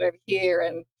and use it over here.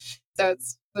 And so it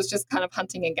was just kind of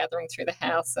hunting and gathering through the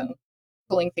house and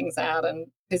pulling things out and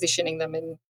positioning them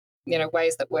in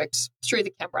ways that worked through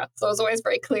the camera. So I was always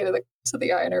very clear to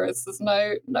the owner, there's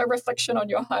no reflection on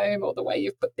your home or the way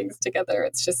you've put things together.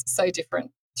 It's just so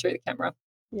different through the camera.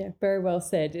 Yeah, very well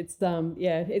said. It's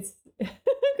it's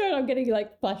God, I'm getting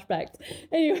flashbacks.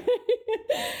 Anyway,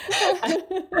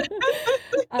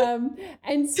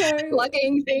 and so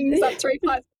lugging things up 3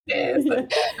 flights of stairs.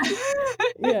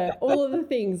 Yeah, all of the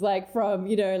things from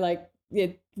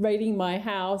raiding my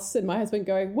house and my husband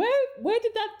going, where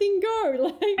did that thing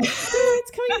go?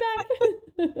 It's coming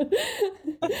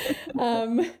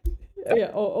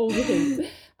back. All the things.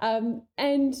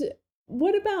 And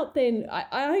what about then?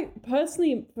 I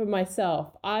personally, for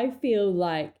myself, I feel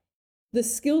like the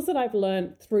skills that I've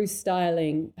learned through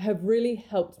styling have really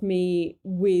helped me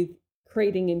with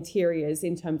creating interiors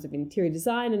in terms of interior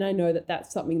design. And I know that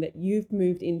that's something that you've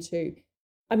moved into.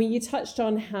 I mean, you touched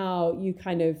on how you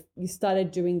you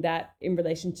started doing that in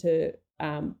relation to,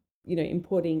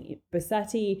 importing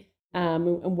Versace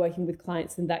and working with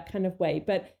clients in that kind of way.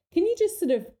 But can you just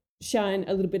sort of shine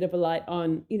a little bit of a light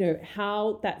on,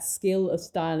 how that skill of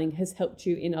styling has helped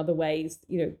you in other ways,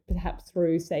 perhaps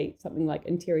through, say, something like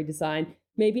interior design,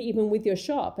 maybe even with your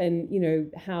shop, and,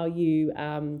 how you,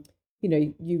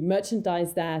 you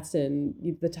merchandise that,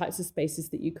 and the types of spaces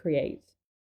that you create.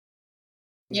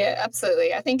 Yeah,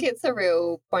 absolutely. I think it's a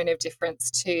real point of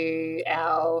difference to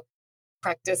our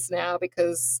practice now,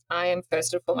 because I am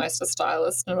first and foremost a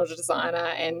stylist and not a designer,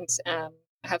 and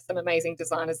have some amazing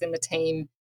designers in the team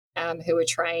who are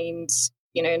trained,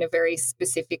 in a very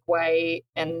specific way.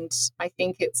 And I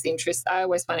think it's interesting. I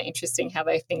always find it interesting how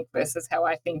they think versus how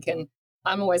I think. And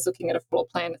I'm always looking at a floor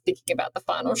plan and thinking about the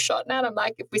final shot. Now, and I'm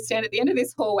like, if we stand at the end of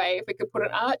this hallway, if we could put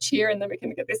an arch here, and then we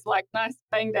can get this like nice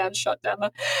bang down shot down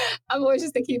the. I'm always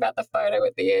just thinking about the photo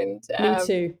at the end. Me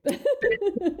too.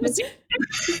 It's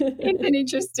an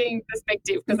interesting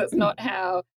perspective, because it's not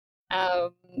how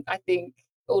I think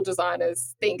all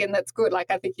designers think, and that's good. Like,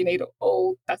 I think you need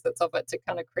all facets of it to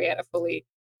kind of create a fully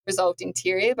resolved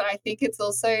interior. But I think it's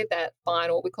also that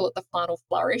final, we call it the final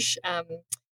flourish,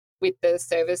 with the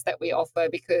service that we offer,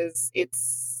 because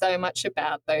it's so much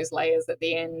about those layers at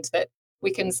the end that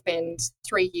we can spend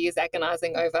 3 years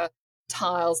agonizing over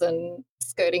tiles and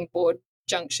skirting board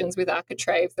junctions with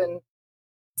architraves and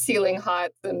ceiling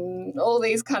heights and all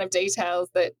these kind of details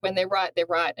that when they're right,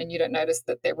 and you don't notice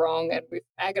that they're wrong, and we've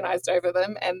agonized over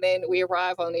them. And then we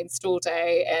arrive on install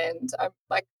day, and I'm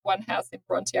like, one house in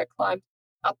Bronte, I climbed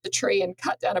up the tree and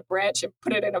cut down a branch and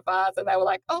put it in a vase, and they were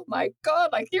like, oh my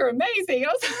God, like, you're amazing.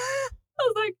 I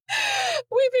was like,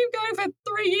 we've been going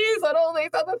for 3 years on all these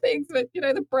other things, but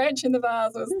the branch in the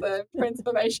vase was the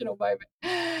transformational moment.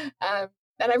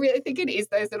 And I really think it is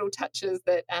those little touches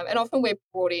that, and often we're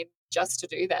brought in just to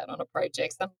do that on a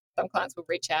project. Some clients will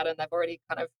reach out and they've already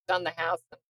kind of done the house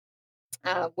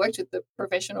and worked with the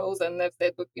professionals, and they've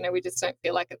said, look, we just don't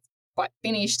feel like it's quite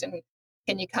finished, and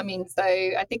can you come in? So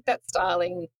I think that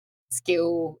styling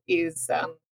skill is,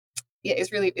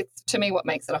 it's really, it's to me what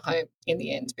makes it a home in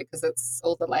the end, because it's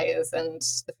all the layers and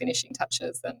the finishing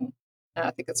touches, and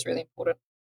I think it's really important.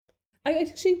 I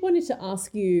actually wanted to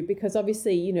ask you, because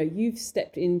obviously, you've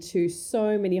stepped into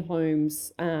so many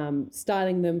homes,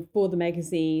 styling them for the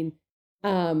magazine.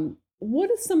 What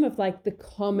are some of like the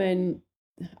common,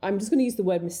 I'm just going to use the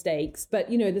word mistakes, but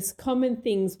this common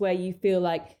things where you feel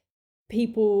like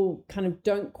people kind of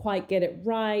don't quite get it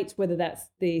right, whether that's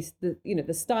the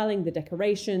styling, the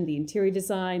decoration, the interior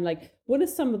design, like what are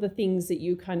some of the things that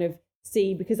you kind of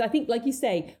see? Because I think, like you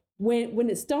say, when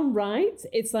it's done right,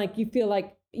 it's like you feel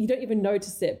like you don't even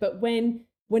notice it. But when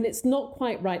it's not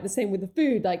quite right, the same with the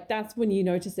food, like that's when you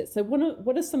notice it. So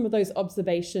what are some of those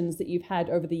observations that you've had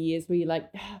over the years where you're like,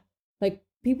 like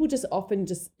people just often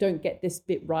just don't get this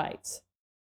bit right?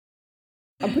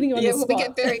 I'm putting you on the spot. We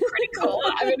get very critical.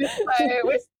 I mean,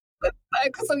 it's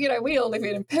because we all live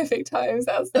in imperfect homes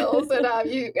ourselves,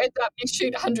 and you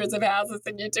shoot hundreds of houses,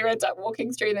 and you do end up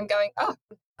walking through them going, oh,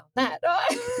 that,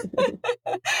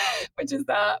 which is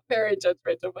very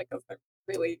judgmental, because they're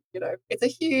really, it's a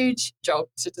huge job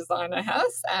to design a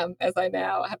house, as I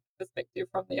now have perspective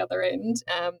from the other end,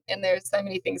 and there are so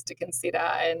many things to consider.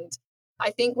 And I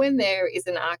think when there is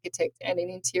an architect and an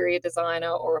interior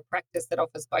designer, or a practice that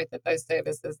offers both of those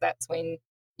services, that's when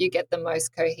you get the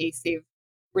most cohesive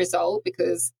result,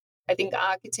 because I think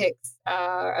architects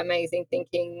are amazing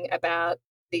thinking about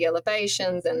the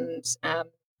elevations and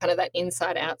kind of that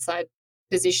inside-outside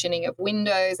positioning of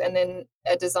windows, and then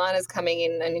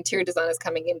an interior designer's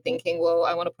coming in thinking, well,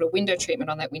 I want to put a window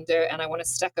treatment on that window, and I want to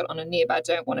stack it on a nib. I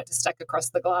don't want it to stack across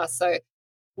the glass. So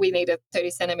we need a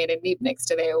 30 centimetre nib next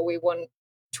to there, or we want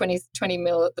 20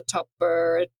 mil at the top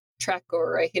for a track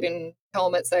or a hidden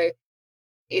helmet. So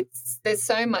there's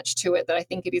so much to it that I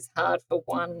think it is hard for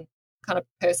one kind of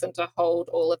person to hold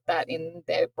all of that in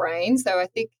their brain. So I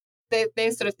think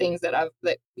there's sort of things that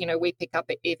we pick up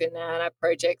even now in our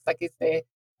projects, like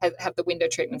have the window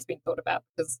treatments been thought about,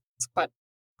 because it's quite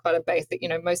a basic,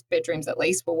 most bedrooms at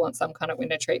least will want some kind of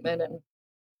window treatment,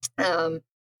 and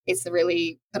it's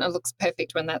really kind of looks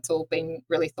perfect when that's all been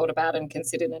really thought about and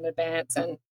considered in advance.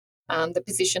 And the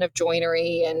position of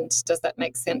joinery, and does that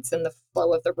make sense in the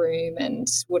flow of the room, and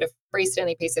would a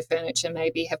freestanding piece of furniture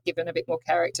maybe have given a bit more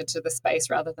character to the space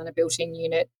rather than a built-in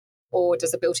unit, or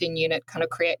does a built-in unit kind of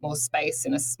create more space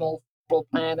in a small floor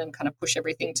plan and kind of push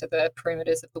everything to the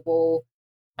perimeters of the wall?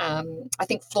 I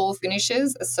think floor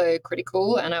finishes are so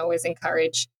critical, and I always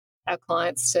encourage our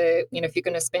clients to, if you're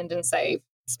going to spend and save,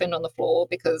 spend on the floor,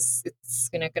 because it's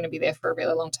going to be there for a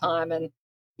really long time, and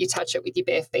you touch it with your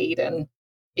bare feet, and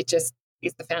it just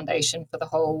is the foundation for the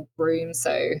whole room.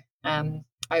 So I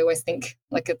always think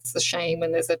like it's a shame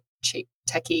when there's a cheap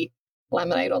tacky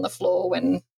laminate on the floor,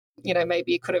 when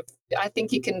maybe you could have, I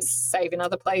think you can save in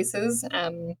other places.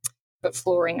 But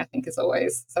flooring, I think, is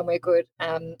always somewhere good.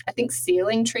 I think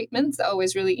ceiling treatments are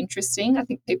always really interesting. I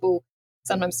think people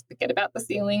sometimes forget about the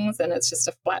ceilings and it's just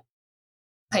a flat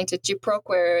painted gyprock,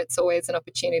 where it's always an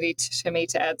opportunity to me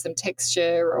to add some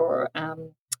texture or a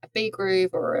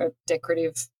V-groove or a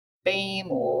decorative beam,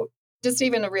 or just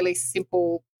even a really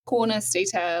simple cornice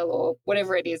detail or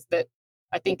whatever it is that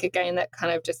I think, again, that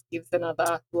kind of just gives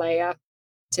another layer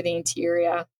to the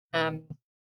interior.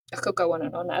 I could go on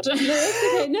and on, Nat. No,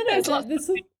 that's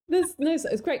okay. No, No,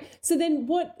 it's great. So then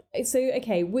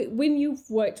okay, when you've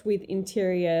worked with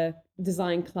interior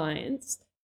design clients,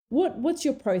 what's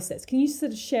your process? Can you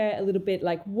sort of share a little bit,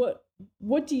 like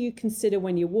what do you consider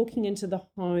when you're walking into the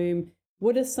home?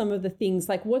 What are some of the things,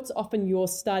 like what's often your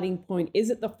starting point? Is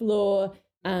it the floor?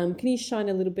 Can you shine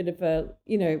a little bit of a,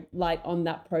 light on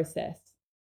that process?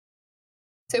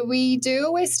 So we do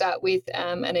always start with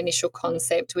an initial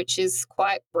concept, which is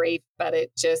quite brief, but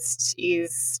it just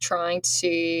is trying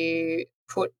to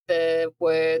put the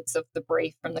words of the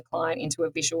brief from the client into a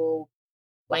visual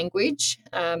language,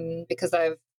 because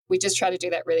we just try to do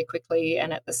that really quickly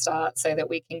and at the start so that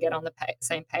we can get on the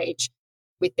same page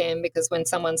with them, because when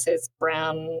someone says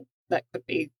brown, that could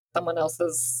be someone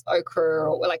else's ochre,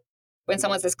 or like when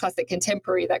someone says classic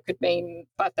contemporary, that could mean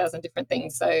 5,000 different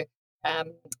things. So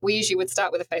we usually would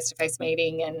start with a face-to-face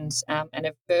meeting and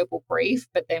a verbal brief,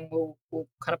 but then we'll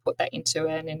kind of put that into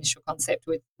an initial concept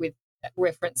with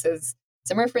references,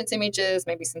 some reference images,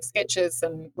 maybe some sketches,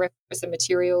 some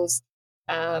materials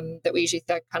that we usually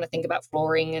kind of think about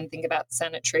flooring and think about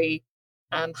sanitary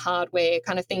hardware,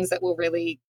 kind of things that will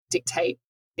really dictate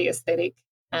the aesthetic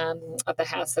of the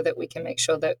house, so that we can make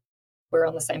sure that we're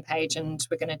on the same page and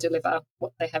we're going to deliver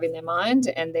what they have in their mind.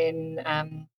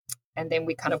 And then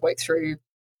we kind of work through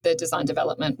the design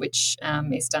development, which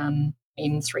is done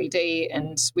in 3D.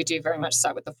 And we do very much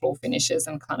start with the floor finishes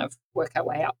and kind of work our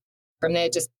way up from there.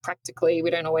 Just practically, we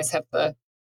don't always have the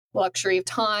luxury of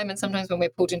time. And sometimes when we're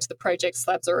pulled into the project,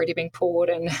 slabs are already being poured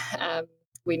and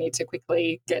we need to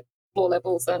quickly get floor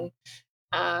levels and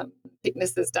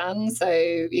thicknesses done. So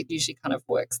it usually kind of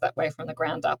works that way from the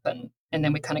ground up. And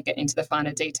then we kind of get into the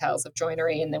finer details of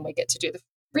joinery, and then we get to do the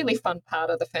really fun part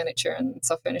of the furniture and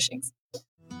soft furnishings.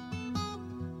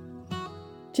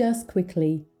 Just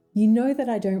quickly, you know that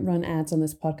I don't run ads on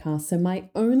this podcast, so my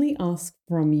only ask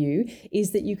from you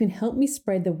is that you can help me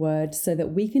spread the word so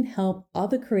that we can help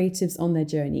other creatives on their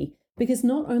journey. Because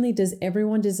not only does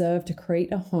everyone deserve to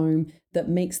create a home that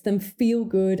makes them feel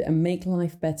good and make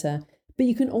life better, but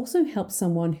you can also help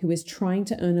someone who is trying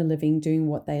to earn a living doing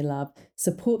what they love,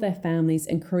 support their families,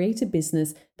 and create a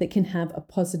business that can have a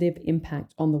positive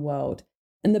impact on the world.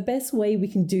 And the best way we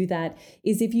can do that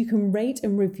is if you can rate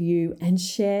and review and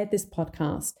share this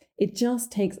podcast. It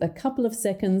just takes a couple of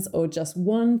seconds or just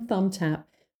one thumb tap.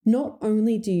 Not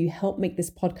only do you help make this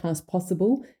podcast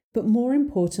possible, but more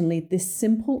importantly, this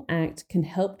simple act can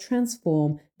help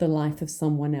transform the life of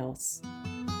someone else.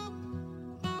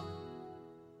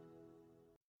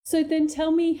 So then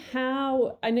tell me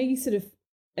how, I know you sort of,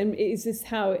 and is this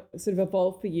how it sort of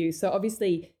evolved for you? So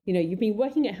obviously, you've been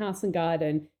working at House and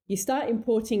Garden, you start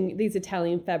importing these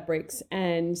Italian fabrics,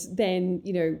 and then,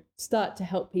 start to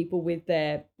help people with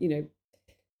their,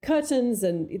 curtains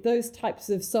and those types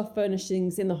of soft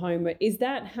furnishings in the home. Is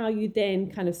that how you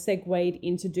then kind of segued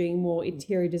into doing more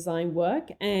interior design work?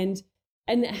 And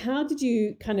how did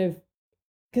you kind of,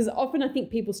 because often I think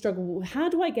people struggle, well, how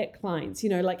do I get clients?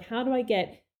 How do I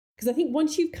get, because I think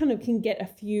once you kind of can get a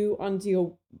few under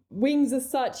your wings as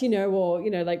such, or,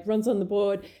 like runs on the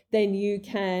board, then you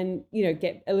can,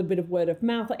 get a little bit of word of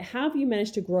mouth. Like, how have you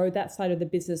managed to grow that side of the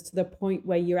business to the point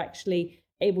where you're actually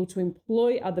able to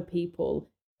employ other people?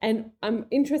 And I'm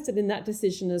interested in that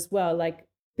decision as well, like,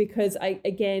 because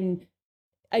again,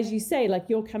 as you say, like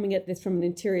you're coming at this from an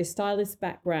interior stylist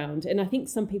background. And I think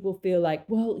some people feel like,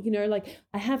 well, like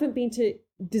I haven't been to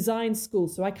design school,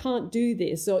 so I can't do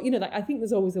this. Or, like I think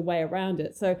there's always a way around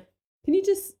it. So can you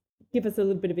just give us a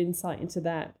little bit of insight into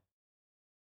that?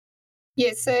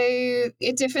 Yeah, so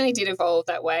it definitely did evolve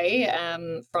that way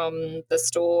from the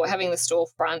store, having the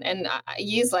storefront. And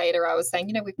years later, I was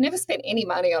saying, we've never spent any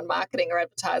money on marketing or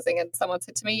advertising. And someone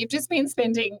said to me, you've just been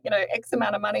spending, X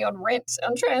amount of money on rent.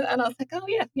 And I was like, oh,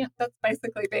 yeah, that's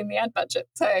basically been the ad budget.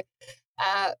 So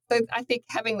I think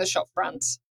having the shop front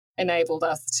enabled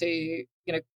us to,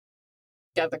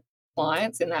 gather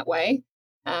clients in that way.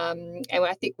 And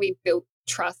I think we built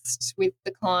trust with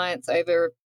the clients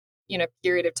over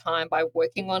period of time by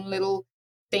working on little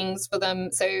things for them.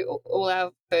 So all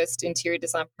our first interior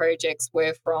design projects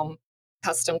were from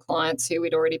custom clients who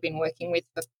we'd already been working with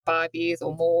for 5 years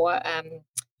or more,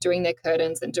 doing their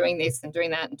curtains and doing this and doing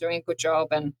that and doing a good job,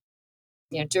 and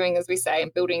doing as we say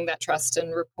and building that trust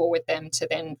and rapport with them to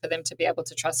then for them to be able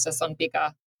to trust us on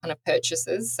bigger kind of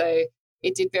purchases. So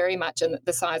it did very much, and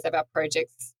the size of our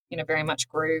projects, very much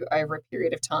grew over a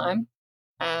period of time.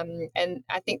 And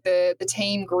I think the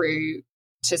team grew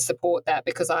to support that,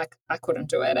 because I couldn't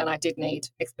do it, and I did need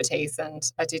expertise, and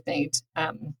I did need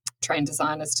trained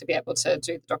designers to be able to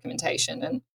do the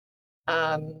documentation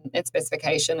and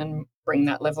specification and bring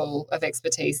that level of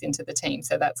expertise into the team.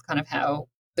 So that's kind of how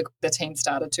the team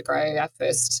started to grow. Our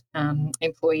first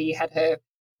employee had her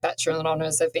Bachelor in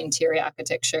Honours of Interior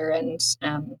Architecture, and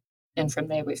from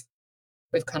there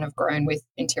we've kind of grown with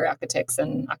interior architects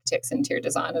and interior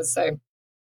designers. So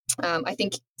I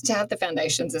think to have the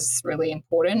foundations is really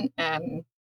important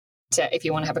if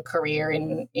you want to have a career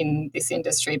in this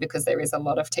industry, because there is a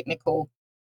lot of technical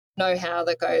know-how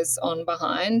that goes on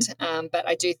behind. But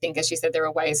I do think, as you said, there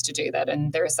are ways to do that,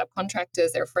 and there are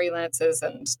subcontractors, there are freelancers,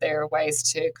 and there are ways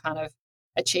to kind of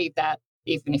achieve that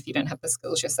even if you don't have the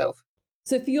skills yourself.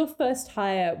 So for your first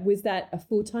hire, was that a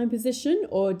full-time position,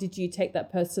 or did you take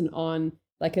that person on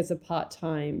like as a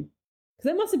part-time?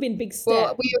 Because that must have been a big step.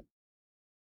 Well,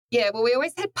 we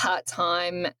always had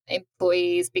part-time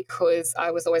employees because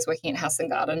I was always working at House and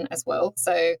Garden as well.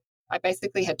 So I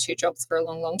basically had 2 jobs for a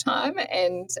long, long time,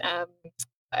 and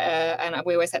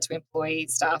we always had to employ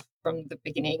staff from the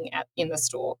beginning in the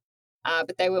store.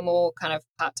 But they were more kind of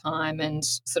part-time and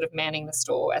sort of manning the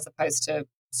store as opposed to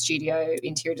studio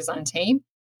interior design team.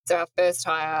 So our first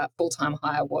full-time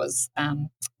hire was an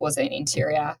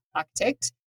interior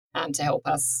architect to help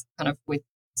us kind of with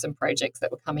some projects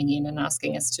that were coming in and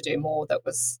asking us to do more that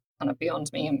was kind of beyond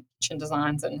me, and kitchen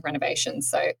designs and renovations.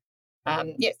 So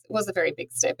yes, it was a very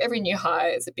big step. Every new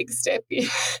hire is a big step. We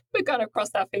kind of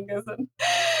cross our fingers and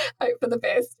hope for the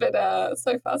best, but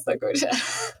so far so good.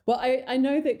 Well, I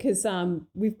know that because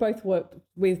we've both worked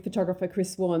with photographer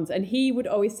Chris Swans, and he would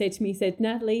always say to me, he said,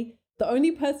 Natalie, the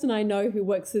only person I know who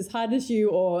works as hard as you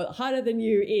or harder than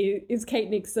you is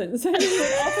Kate Nixon. So he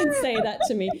would often say that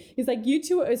to me. He's like, you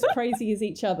two are as crazy as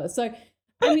each other. So,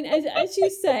 I mean, as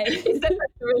you say, as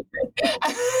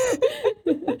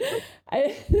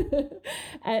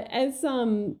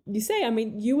you say, I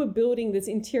mean, you were building this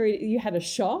interior, you had a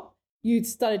shop, you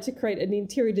started to create an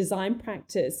interior design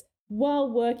practice while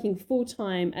working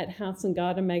full-time at House and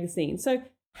Garden magazine. So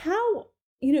how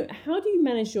do you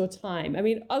manage your time? I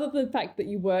mean, other than the fact that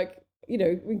you work,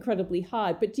 incredibly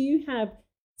hard, but do you have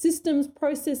systems,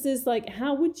 processes? Like,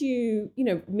 how would you,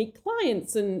 meet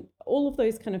clients and all of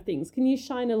those kind of things? Can you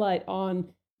shine a light on,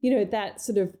 that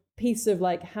sort of piece of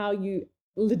like how you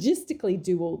logistically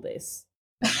do all this?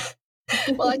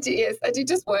 Well, I do, yes. I did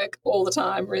just work all the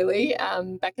time, really,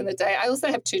 back in the day. I also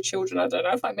have 2 children. I don't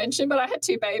know if I mentioned, but I had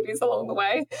 2 babies along the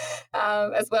way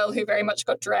as well, who very much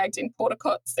got dragged in porta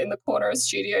cots in the corner of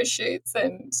studio shoots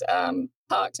and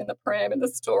parked in the pram in the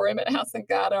storeroom at House and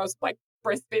Garden. I was like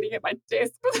breastfeeding at my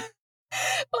desk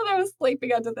while they were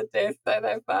sleeping under the desk. So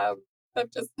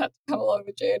they've just had to come along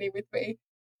the journey with me.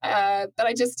 But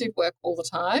I just did work all the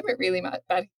time. It really,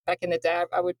 back in the day,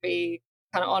 I would be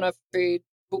kind of on a food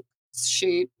book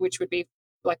shoot, which would be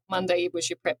like Monday was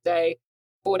your prep day,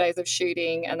 4 days of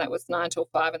shooting, and that was 9 till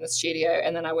 5 in the studio.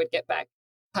 And then I would get back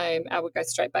home. I would go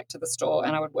straight back to the store,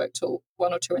 and I would work till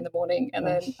 1 or 2 in the morning, and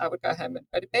then I would go home and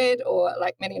go to bed. Or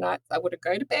like many nights, I wouldn't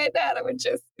go to bed. And I would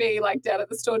just be like down at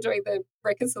the store doing the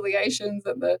reconciliations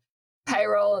and the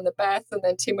payroll and the bath, and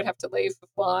then Tim would have to leave for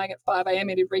flying at 5 a.m.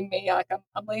 and he'd ring me like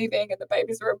I'm leaving, and the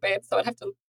babies were in bed, so I'd have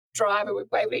to drive, and we'd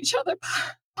wave at each other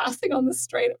passing on the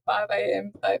street at 5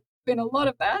 a.m. So it's been a lot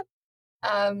of that,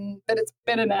 but it's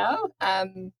better now.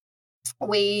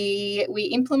 We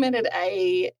implemented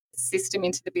a system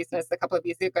into the business a couple of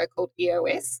years ago called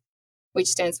EOS, which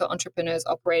stands for Entrepreneurs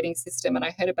Operating System, and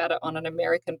I heard about it on an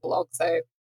American blog, so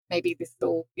maybe this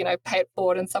will pay it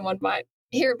forward and someone might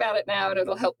hear about it now and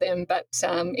it'll help them. But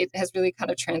it has really kind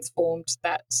of transformed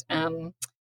that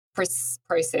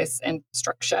process and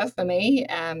structure for me.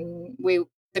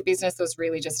 The business was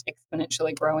really just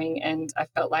exponentially growing, and I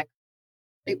felt like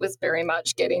it was very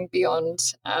much getting beyond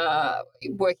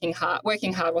working hard.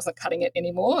 Working hard wasn't cutting it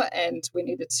anymore, and we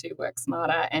needed to work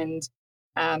smarter. And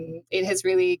it has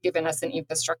really given us an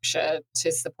infrastructure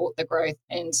to support the growth.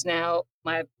 And now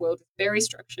my world is very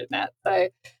structured now. So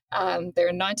there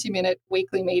are 90-minute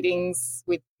weekly meetings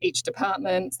with each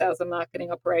department: sales and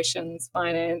marketing, operations,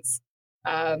 finance,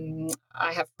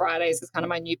 I have Fridays as kind of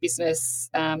my new business.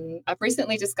 I've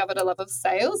recently discovered a love of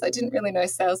sales. I didn't really know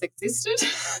sales existed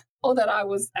or that I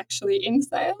was actually in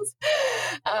sales.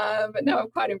 But now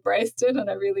I've quite embraced it and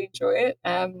I really enjoy it.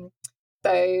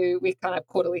 So we kind of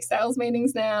quarterly sales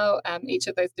meetings now. Each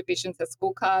of those divisions has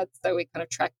scorecards. So we kind of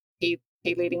track key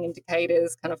leading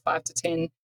indicators, kind of 5 to 10.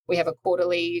 We have a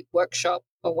quarterly workshop,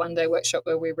 a one-day workshop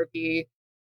where we review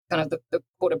kind of the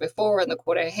quarter before and the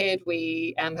quarter ahead.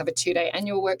 We have a 2-day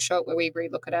annual workshop where we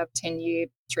relook at our 10-year,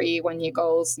 3-year, 1-year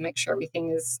goals, make sure everything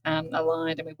is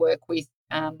aligned, and we work with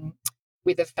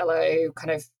a fellow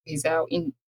kind of, he's our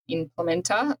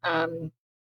implementer,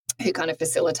 who kind of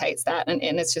facilitates that. And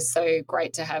it's just so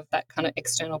great to have that kind of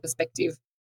external perspective.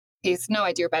 He has no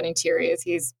idea about interiors.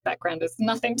 His background has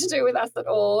nothing to do with us at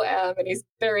all, and he's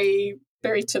very,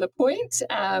 very to the point,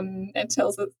 and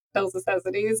tells us as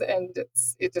it is. And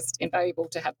it's just invaluable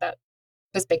to have that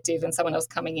perspective and someone else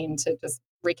coming in to just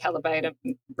recalibrate,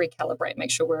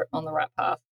 make sure we're on the right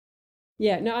path.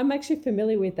 Yeah, no, I'm actually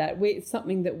familiar with that. It's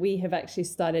something that we have actually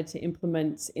started to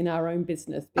implement in our own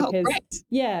business because,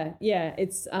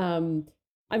 it's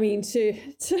I mean,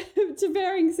 to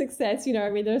varying success. You know,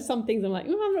 I mean, there are some things I'm like,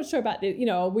 I'm not sure about this. You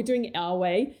know, we're doing it our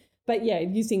way, but yeah,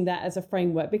 using that as a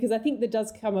framework, because I think there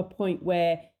does come a point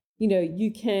where, you know,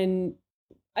 you can.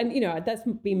 And, you know, that's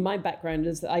been my background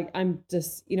is I'm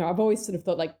just, you know, I've always sort of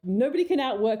thought like nobody can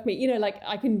outwork me, you know, like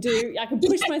I can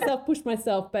push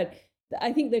myself. But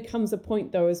I think there comes a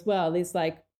point though as well. It's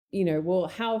like, you know, well,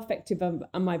 how effective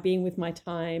am I being with my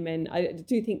time? And I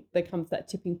do think there comes that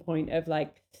tipping point of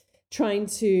like trying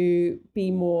to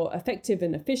be more effective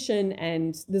and efficient,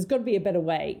 and there's got to be a better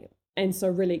way. And so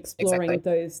really exploring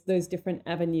those different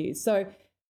avenues. So,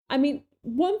 I mean,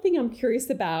 one thing I'm curious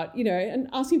about, you know, and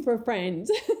asking for a friend,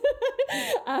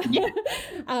 I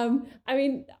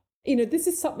mean, you know, this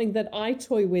is something that I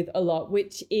toy with a lot,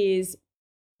 which is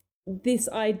this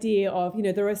idea of, you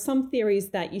know, there are some theories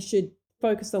that you should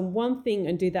focus on one thing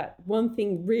and do that one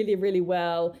thing really, really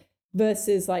well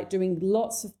versus like doing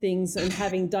lots of things and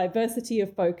having diversity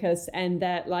of focus. And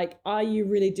that like, are you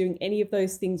really doing any of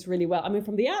those things really well? I mean,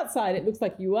 from the outside, it looks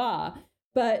like you are.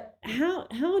 But how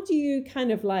do you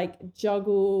kind of like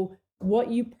juggle what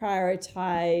you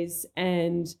prioritize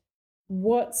and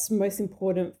what's most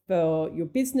important for your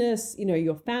business, you know,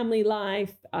 your family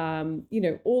life, you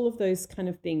know, all of those kind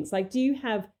of things? Like, do you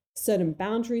have certain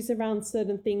boundaries around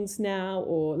certain things now,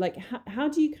 or like how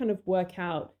do you kind of work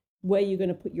out where you're going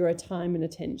to put your time and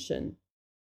attention?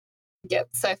 Yeah,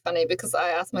 it's so funny because I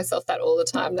ask myself that all the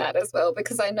time, Nat, as well,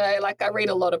 because I know, like, I read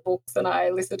a lot of books and I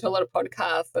listen to a lot of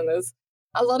podcasts, and there's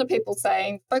a lot of people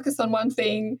saying focus on one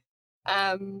thing.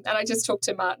 And I just talked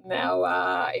to Martin,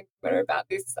 our implementer, about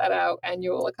this at our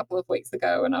annual a couple of weeks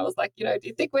ago, and I was like, you know, do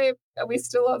you think are we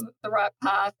still on the right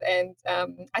path? And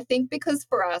I think because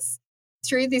for us,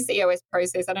 through this EOS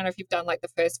process, I don't know if you've done like the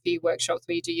first few workshops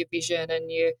where you do your vision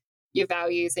and your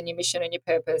values and your mission and your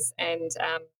purpose, and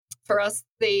for us,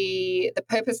 the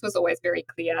purpose was always very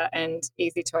clear and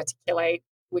easy to articulate.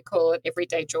 We call it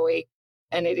everyday joy,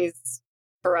 and it is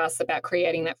for us about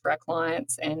creating that for our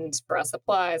clients and for our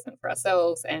suppliers and for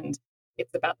ourselves. And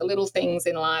it's about the little things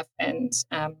in life, and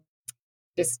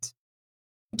just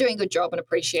doing a good job and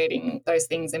appreciating those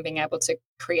things and being able to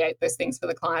create those things for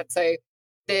the client. So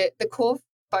the core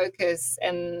focus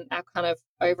and our kind of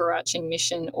overarching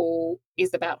mission all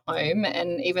is about home.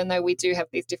 And even though we do have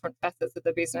these different facets of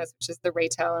the business, which is the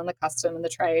retail and the custom and the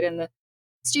trade and the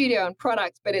studio and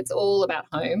product, but it's all about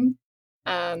home.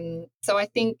 So I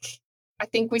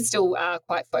think we still are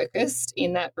quite focused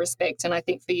in that respect. And I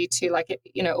think for you too, like,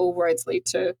 you know, all roads lead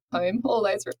to home, all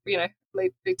those, you know,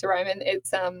 lead to Rome. And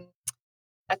it's,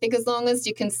 I think as long as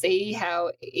you can see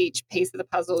how each piece of the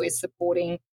puzzle is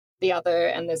supporting the other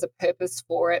and there's a purpose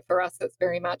for it, for us, it's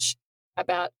very much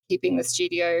about keeping the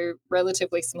studio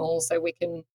relatively small so we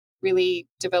can really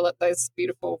develop those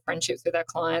beautiful friendships with our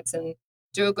clients and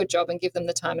do a good job and give them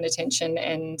the time and attention,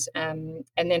 and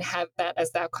then have that as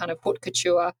our kind of haute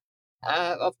couture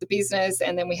of the business.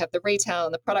 And then we have the retail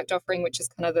and the product offering, which is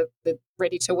kind of the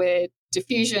ready-to-wear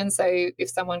diffusion. So if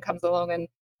someone comes along and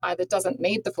either doesn't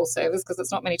need the full service, because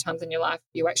it's not many times in your life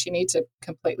you actually need to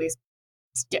completely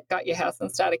gut your house and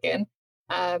start again.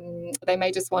 They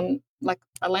may just want like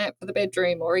a lamp for the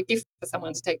bedroom or a gift for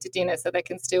someone to take to dinner, so they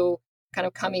can still kind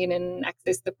of come in and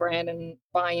access the brand and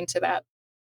buy into that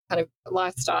kind of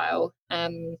lifestyle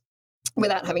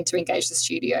without having to engage the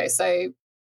studio. So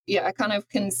yeah, I kind of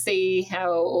can see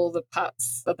how all the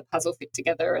parts of the puzzle fit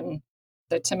together, and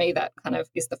so to me that kind of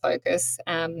is the focus.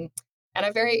 And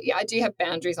I do have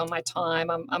boundaries on my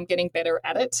time. I'm getting better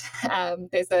at it.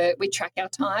 We track our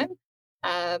time.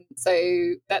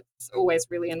 So that's always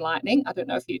really enlightening. I don't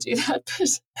know if you do that, but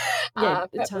Yeah,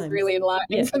 at that was times. really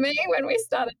enlightening Yeah. for me when we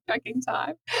started tracking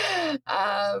time.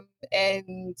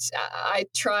 And I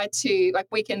try to, like,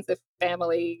 weekends are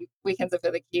family, weekends are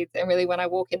for the kids. And really, when I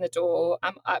walk in the door,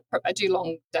 I do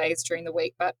long days during the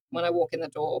week, but when I walk in the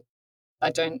door, I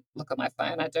don't look at my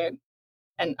phone.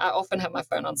 And I often have my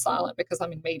phone on silent because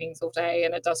I'm in meetings all day,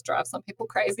 and it does drive some people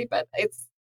crazy, but it's,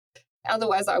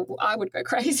 otherwise I would go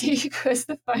crazy because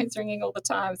the phone's ringing all the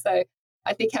time. So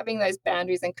I think having those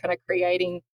boundaries and kind of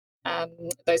creating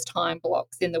those time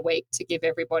blocks in the week to give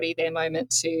everybody their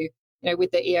moment to, you know, with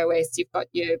the EOS,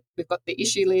 we've got the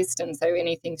issue list. And so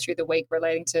anything through the week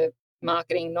relating to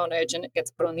marketing, non-urgent, it gets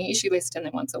put on the issue list, and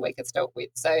then once a week it's dealt with.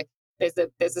 So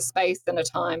there's a space and a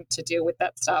time to deal with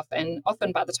that stuff. And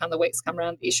often by the time the weeks come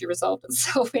around, the issue resolved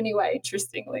itself anyway,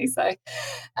 interestingly. So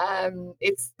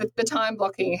it's the time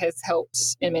blocking has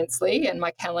helped immensely, and my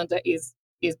calendar is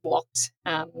blocked,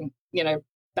 you know,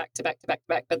 back to back to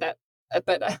back to back.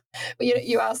 But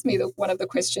you asked me, one of the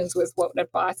questions was, what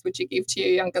advice would you give to your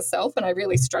younger self? And I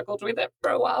really struggled with it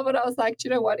for a while, but I was like, do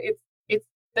you know what? It's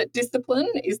that discipline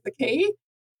is the key,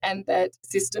 and that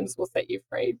systems will set you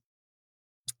free.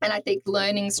 And I think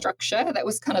learning structure, that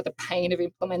was kind of the pain of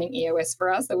implementing EOS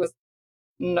for us. There was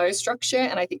no structure.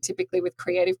 And I think typically with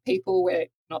creative people, we're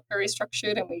not very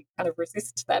structured, and we kind of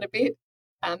resist that a bit.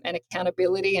 And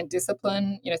accountability and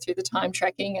discipline, you know, through the time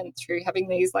tracking and through having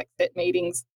these like set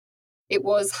meetings, it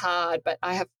was hard, but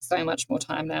I have so much more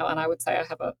time now. And I would say I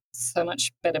have so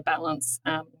much better balance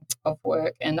of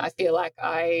work. And I feel like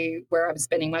where I'm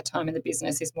spending my time in the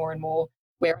business is more and more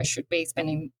where I should be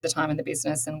spending the time in the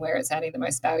business and where it's adding the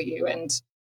most value. And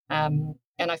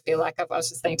I feel like I was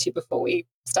just saying to you before we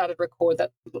started record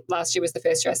that last year was the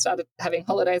first year I started having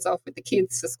holidays off with the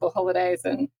kids for school holidays,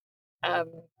 and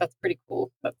that's pretty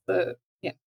cool.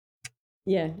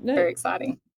 Yeah, no, very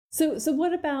exciting. So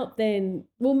what about then?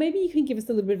 Well, maybe you can give us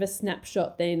a little bit of a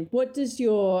snapshot then. What does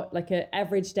your like an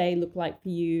average day look like for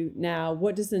you now?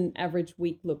 What does an average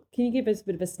week look? Can you give us a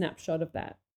bit of a snapshot of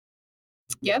that?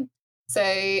 Yeah. So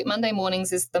Monday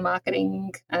mornings is the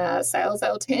marketing sales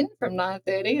L10 from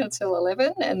 9:30 until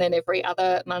 11. And then every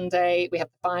other Monday we have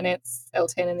the finance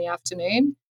L10 in the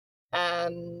afternoon.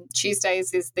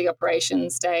 Tuesdays is the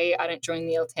operations day. I don't join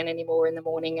the L10 anymore in the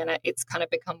morning, and it's kind of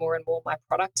become more and more my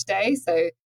product day. So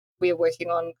we are working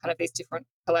on kind of these different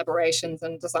collaborations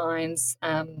and designs,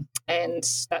 and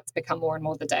that's become more and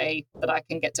more the day that I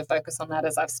can get to focus on that,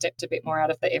 as I've stepped a bit more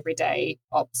out of the everyday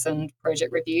ops and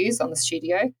project reviews on the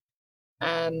studio.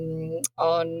 On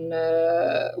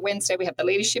Wednesday, we have the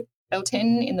leadership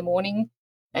L10 in the morning.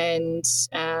 And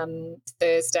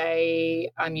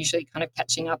Thursday, I'm usually kind of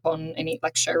catching up on any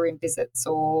like showroom visits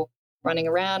or running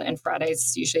around. And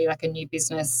Friday's usually like a new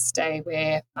business day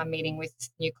where I'm meeting with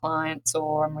new clients,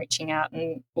 or I'm reaching out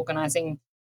and organising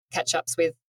catch-ups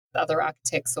with other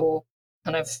architects, or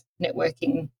kind of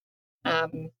networking.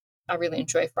 I really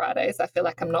enjoy Fridays. I feel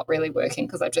like I'm not really working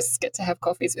because I just get to have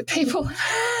coffees with people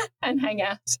and hang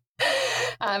out.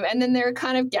 And then there are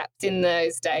kind of gaps in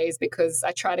those days because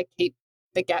I try to keep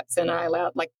the gaps, and I allow,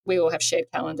 like, we all have shared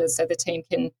calendars so the team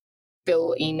can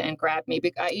fill in and grab me.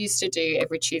 I used to do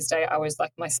every Tuesday, I was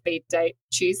like my speed date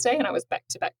Tuesday, and I was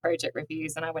back-to-back project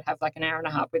reviews, and I would have like an hour and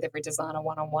a half with every designer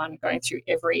one-on-one going through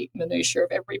every minutiae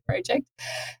of every project.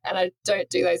 And I don't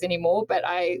do those anymore, but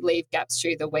I leave gaps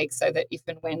through the week so that if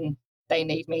and when they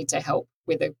need me to help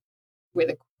with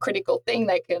a critical thing,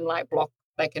 they can like block,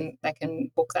 they can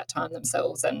book that time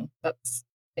themselves, and that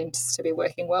seems to be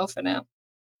working well for now.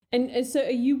 And so are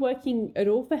you working at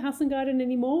all for House and Garden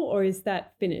anymore, or is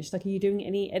that finished? Like, are you doing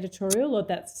any editorial, or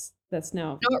that's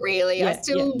now? Not really. Yeah, I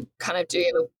still kind of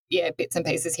do bits and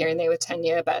pieces here and there with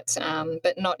Tanya, but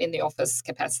not in the office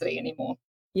capacity anymore.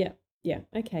 Yeah.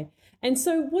 Okay. And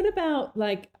so what about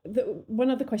like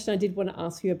one other question I did want to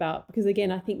ask you about, because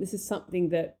again, I think this is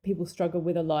something that people struggle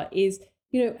with a lot, is,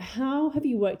 you know, how have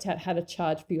you worked out how to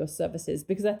charge for your services?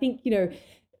 Because I think, you know,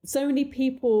 so many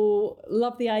people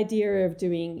love the idea of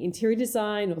doing interior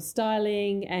design or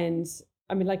styling. And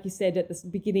I mean, like you said at the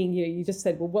beginning, you just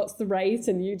said, well, what's the rate?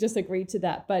 And you just agreed to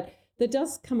that. But there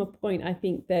does come a point, I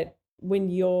think, that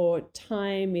when your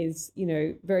time is, you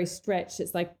know, very stretched,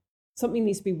 it's like something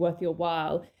needs to be worth your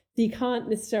while. So you can't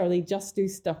necessarily just do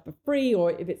stuff for free,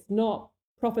 or if it's not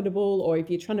profitable, or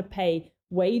if you're trying to pay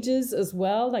wages as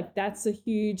well, like that's a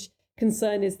huge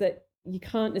concern, is that you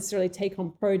can't necessarily take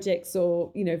on projects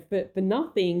or, you know, for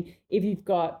nothing if you've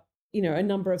got, you know, a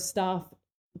number of staff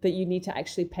that you need to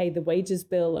actually pay the wages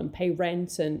bill and pay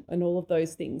rent and all of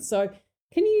those things. So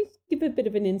can you give a bit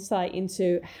of an insight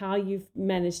into how you've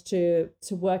managed to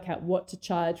work out what to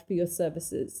charge for your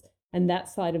services and that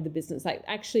side of the business, like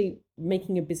actually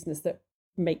making a business that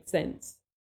makes sense?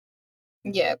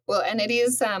 Yeah, well, and it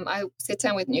is, I sit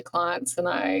down with new clients and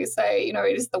I say,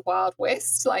 it is the Wild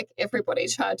West. Like everybody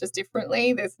charges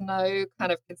differently. There's no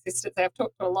kind of consistency. I've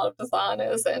talked to a lot of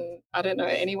designers and I don't know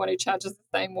anyone who charges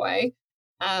the same way.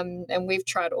 And we've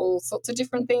tried all sorts of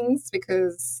different things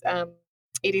because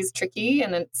it is tricky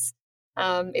and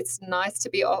it's nice to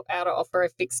be able to offer a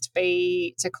fixed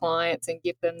fee to clients and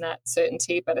give them that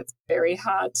certainty, but it's very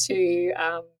hard to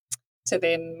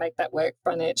then make that work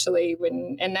financially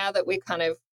and now that we're kind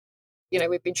of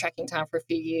we've been tracking time for a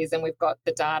few years and we've got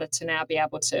the data to now be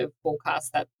able to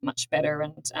forecast that much better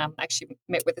and actually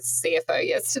met with a CFO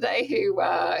yesterday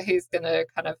who's going to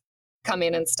kind of come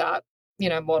in and start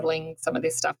modeling some of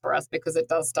this stuff for us because it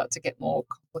does start to get more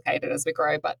complicated as we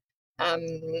grow, but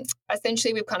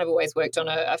essentially we've kind of always worked on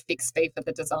a fixed fee for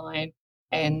the design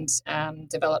and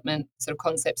development sort of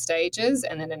concept stages,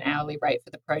 and then an hourly rate for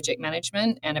the project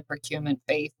management and a procurement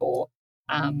fee for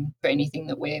anything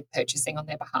that we're purchasing on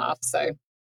their behalf. So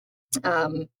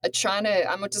I'm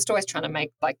just always trying to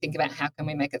think about how can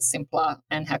we make it simpler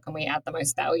and how can we add the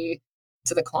most value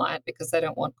to the client because they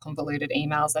don't want convoluted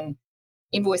emails, and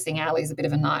invoicing hourly is a bit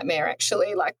of a nightmare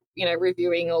actually,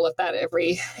 reviewing all of that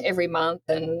every month,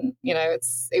 and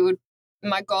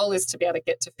my goal is to be able to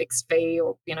get to fixed fee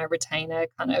or, retainer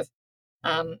kind of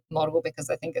model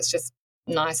because I think it's just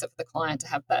nicer for the client to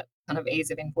have that kind of ease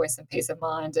of invoice and peace of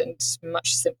mind and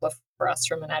much simpler for us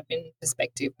from an admin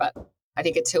perspective. But I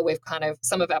think until we've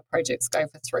some of our projects go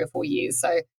for 3 or 4 years.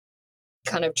 So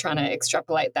kind of trying to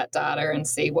extrapolate that data and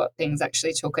see what things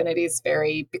actually took. And it is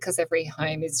because every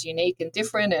home is unique and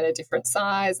different and a different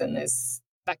size and there's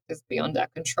factors beyond our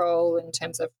control in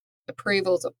terms of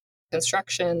approvals or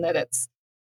construction that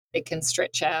it can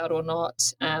stretch out or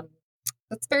not.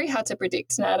 It's very hard to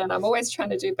predict, Nat, and I'm always trying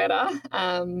to do better.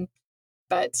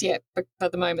 But yeah, for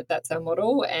the moment, that's our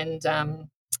model, and and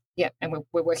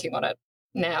we're working on it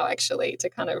now actually to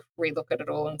kind of relook at it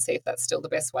all and see if that's still the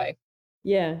best way.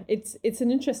 Yeah, it's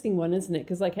an interesting one, isn't it?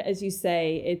 Because like as you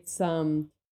say, it's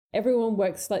everyone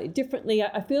works slightly differently.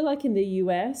 I feel like in the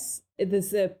US,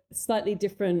 there's a slightly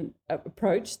different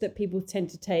approach that people tend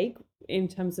to take in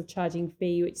terms of charging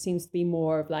fee, which seems to be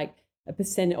more of like a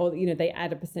percent, or they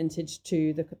add a percentage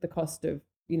to the cost of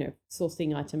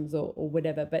sourcing items or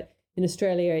whatever. But in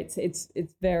Australia, it's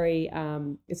very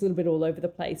it's a little bit all over the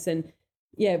place. And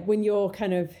yeah, when you're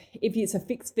if it's a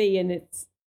fixed fee and it's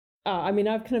I've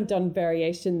kind of done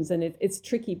variations, and it's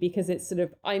tricky because it's sort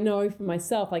of, I know for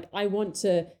myself, like I want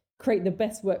to create the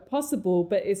best work possible,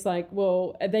 but it's like,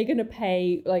 well, are they going to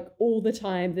pay like all the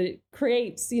time that it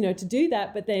creates, to do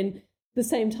that? But then at the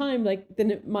same time, like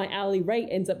then my hourly rate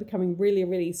ends up becoming really,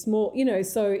 really small,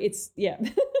 so it's, yeah,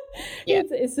 Yeah.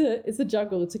 it's a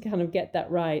juggle to kind of get that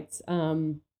right. It's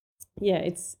an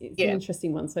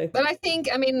interesting one. So, but I think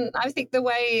the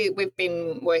way we've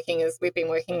been working is we've been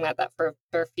working at that for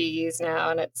a few years now,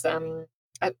 and it's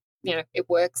it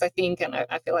works, I think, and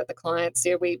I feel like the clients,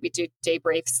 we do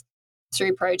debriefs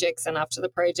through projects and after the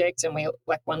project, and we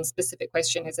like one specific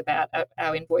question is about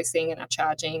our invoicing and our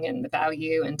charging and the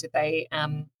value and did they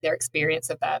their experience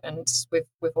of that, and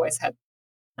we've always had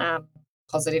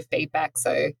positive feedback.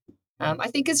 So I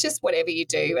think it's just whatever you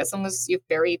do, as long as you're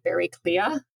very, very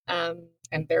clear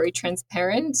and very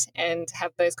transparent and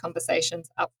have those conversations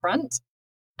up front.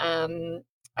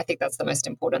 I think that's the most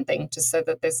important thing, just so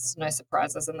that there's no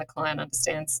surprises and the client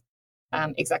understands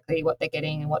exactly what they're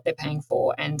getting and what they're paying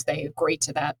for, and they agree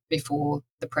to that before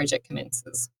the project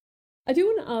commences. I do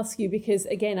want to ask you, because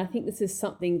again, I think this is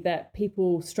something that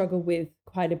people struggle with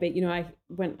quite a bit.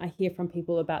 When I hear from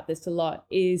people about this a lot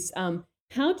is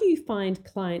how do you find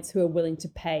clients who are willing to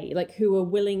pay, like who are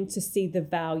willing to see the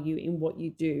value in what you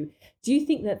do? Do you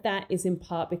think that is in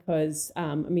part because,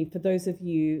 for those of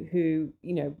you who,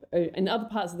 are in other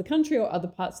parts of the country or other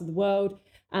parts of the world,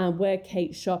 where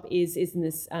Kate's shop is in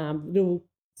this little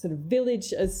sort of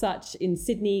village as such in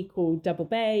Sydney called Double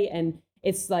Bay, and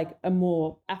it's like a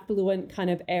more affluent kind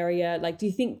of area. Like, do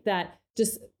you think that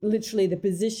just literally the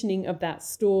positioning of that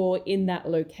store in that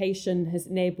location has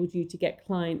enabled you to get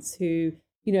clients who,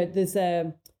 there's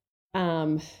a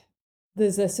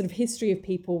sort of history of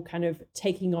people kind of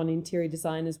taking on interior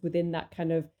designers within that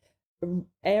kind of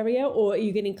area, or are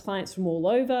you getting clients from all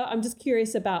over? I'm just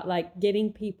curious about like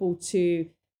getting people to,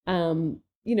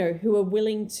 who are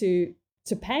willing to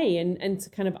pay and to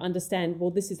kind of understand, well,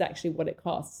 this is actually what it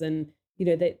costs, and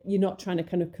that you're not trying to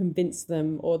kind of convince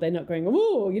them, or they're not going,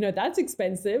 oh, that's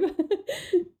expensive.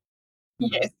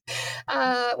 Yes.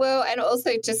 Well, and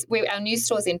also just our new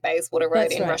store's in Bayswater Road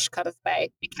That's in right. Rushcutters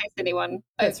Bay, in case anyone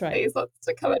That's right. overseas wants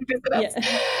to come and visit us,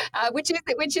 Yeah. which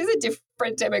is a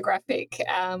different demographic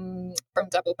from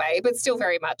Double Bay, but still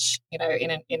very much, in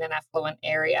an affluent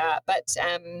area. But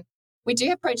we do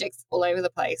have projects all over the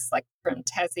place, like from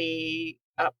Tassie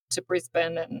up to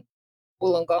Brisbane and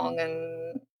Wollongong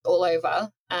and all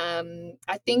over.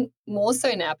 I think more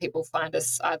so now people find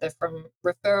us either from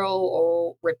referral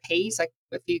or repeat. Like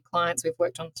a few clients, we've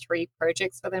worked on 3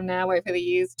 projects for them now over the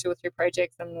years, 2 or 3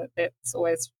 projects, and that's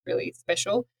always really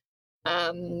special.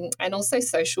 And also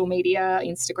social media,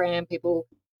 Instagram, people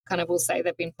kind of will say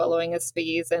they've been following us for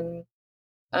years and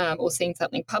or seen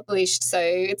something published. So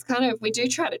it's kind of, we do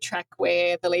try to track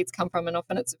where the leads come from, and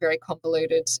often it's a very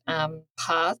convoluted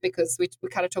path because we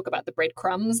kind of talk about the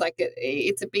breadcrumbs. Like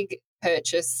it's a big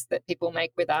purchase that people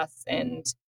make with us, and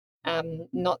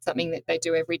not something that they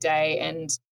do every day. And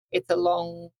it's a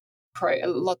long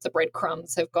lots of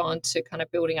breadcrumbs have gone to kind of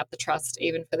building up the trust,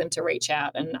 even for them to reach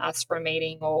out and ask for a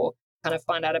meeting or kind of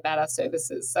find out about our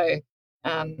services. So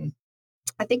um,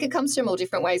 I think it comes from all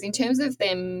different ways. In terms of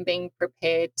them being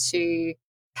prepared to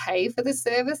pay for the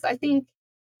service, I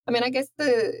guess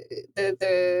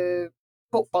the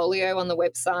portfolio on the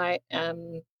website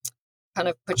kind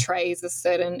of portrays a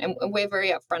certain, and we're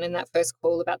very upfront in that first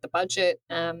call about the budget,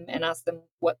 and ask them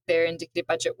what their indicative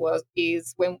budget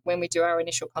is. When we do our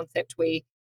initial concept, we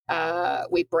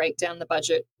break down the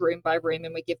budget room by room,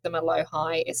 and we give them a low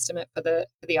high estimate for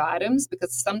the items,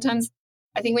 because sometimes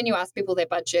I think when you ask people their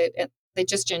budget, they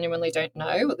just genuinely don't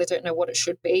know, or they don't know what it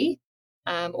should be,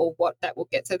 or what that will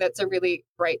get. So that's a really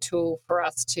great tool for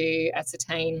us to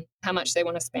ascertain how much they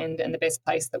want to spend and the best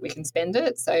place that we can spend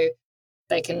it. So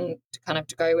they can kind of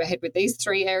go ahead with these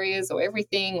 3 areas or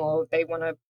everything, or they want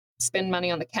to spend money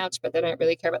on the couch but they don't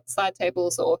really care about the side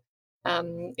tables, or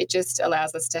it just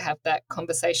allows us to have that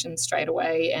conversation straight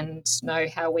away and know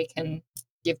how we can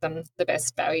give them the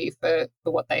best value for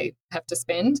what they have to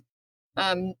spend.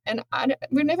 And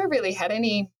we've never really had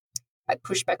any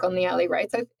pushback on the hourly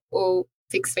rates or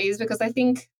fixed fees, because I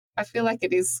feel like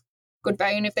it is good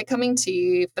value. And if they're coming to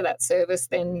you for that service,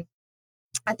 then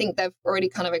I think they've already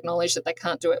kind of acknowledged that they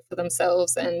can't do it for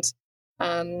themselves. And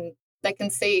they can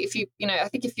see, I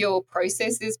think if your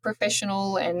process is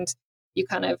professional and you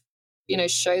kind of,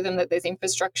 show them that there's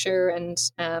infrastructure and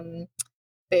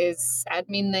there's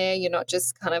admin there, you're not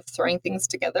just kind of throwing things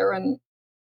together and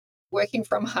working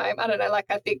from home. I don't know, like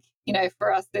I think,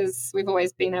 for us, we've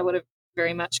always been able to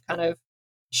very much kind of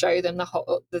show them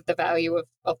the value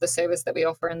of the service that we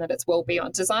offer, and that it's well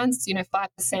beyond designs.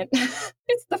 5%,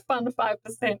 it's the fun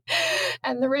 5%,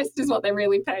 and the rest is what they're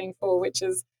really paying for, which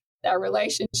is our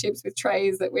relationships with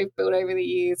trades that we've built over the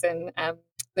years, and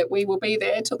that we will be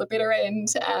there till the bitter end,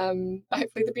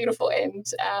 hopefully the beautiful end,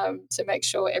 to make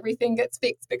sure everything gets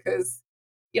fixed. Because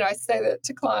I say that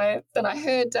to clients, and I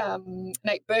heard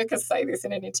Nate Burkus say this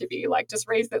in an interview, like just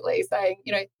recently, saying,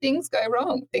 things go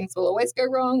wrong. Things will always go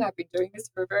wrong. I've been doing this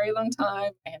for a very long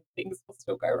time, and things will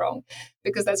still go wrong,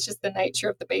 because that's just the nature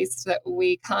of the beast, that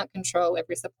we can't control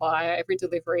every supplier, every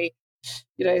delivery.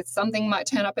 Something might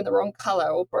turn up in the wrong color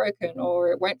or broken,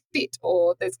 or it won't fit,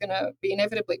 or there's going to be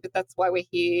inevitably. But that's why we're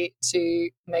here, to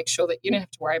make sure that you don't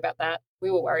have to worry about that. We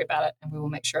will worry about it, and we will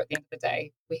make sure at the end of the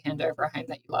day we hand over a home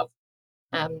that you love.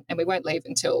 And we won't leave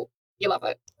until you love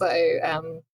it. So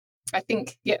I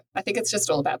think it's just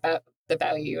all about the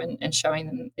value, and showing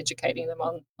them, educating them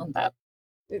on that.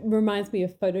 It reminds me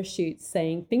of photo shoots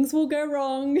saying things will go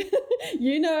wrong.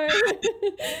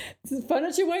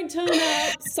 Furniture won't turn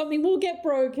up, something will get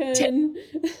broken.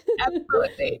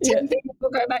 Absolutely. 10 things will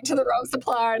go back to the wrong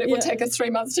supplier, and it will take us 3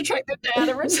 months to track them down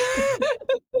and return.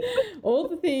 All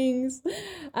the things.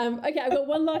 Okay, I've got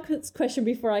one last question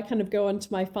before I kind of go on to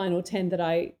my final 10 that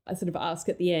I sort of ask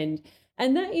at the end.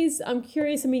 And that is, I'm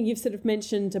curious, you've sort of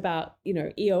mentioned about,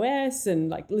 EOS and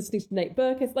like listening to Nate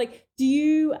Burkus. Like,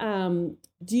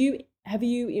 have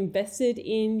you invested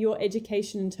in your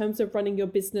education in terms of running your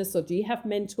business, or do you have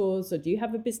mentors, or do you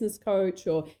have a business coach,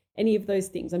 or any of those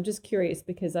things? I'm just curious,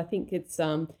 because I think it's,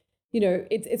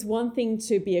 it's one thing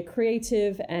to be a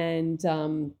creative and,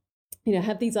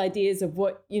 have these ideas of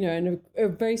what, and a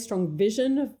very strong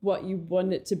vision of what you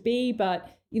want it to be,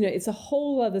 but it's a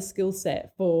whole other skill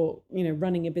set for,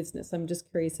 running a business. I'm just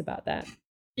curious about that.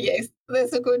 Yes,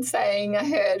 there's a good saying I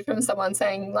heard from someone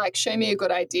saying, like, show me a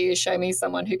good idea, show me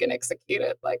someone who can execute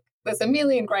it. Like, there's a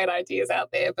million great ideas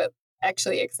out there, but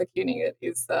actually executing it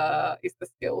is the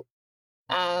skill.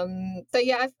 So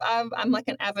yeah, I'm like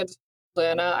an avid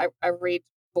learner. I read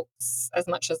books as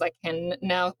much as I can.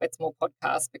 Now it's more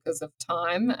podcasts because of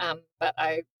time, but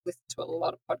I listen to a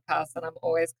lot of podcasts, and I'm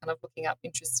always kind of looking up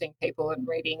interesting people and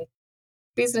reading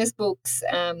business books,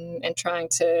 and trying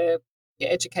to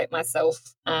educate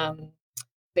myself.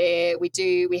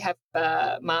 We have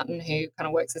Martin, who kind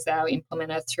of works as our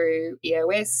implementer through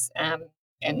EOS,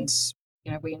 and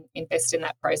we invest in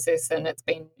that process, and it's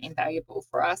been invaluable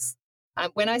for us.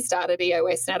 When I started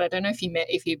EOS, Nat, I don't know if you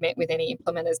met with any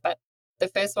implementers, but the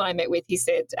first one I met with, he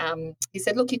said,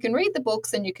 look, you can read the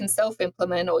books and you can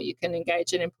self-implement, or you can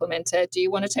engage an implementer. Do you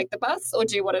want to take the bus or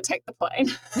do you want to take the plane?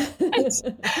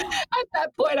 At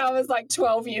that point, I was like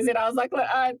 12 years in. I was like,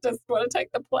 I just want to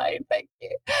take the plane. Thank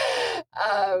you.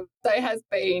 So it has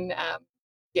been,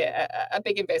 a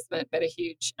big investment, but a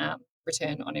huge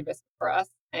return on investment for us.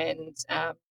 And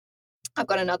I've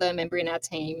got another member in our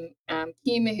team,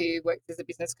 Kim, who works as a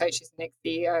business coach. She's an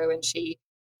ex-CEO, and she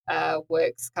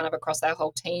works kind of across our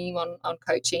whole team on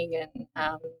coaching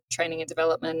and training and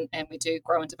development. And we do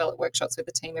grow and develop workshops with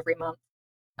the team every month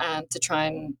to try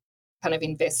and kind of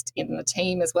invest in the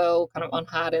team as well, kind of on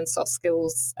hard and soft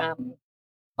skills,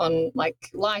 on like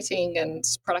lighting and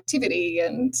productivity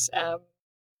and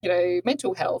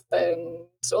mental health and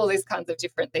all these kinds of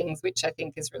different things, which I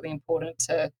think is really important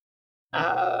to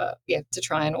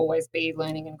try and always be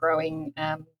learning and growing.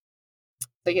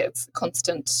 It's a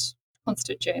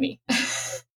constant journey.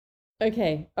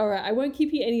 Okay, all right. I won't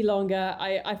keep you any longer.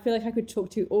 I feel like I could talk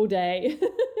to you all day.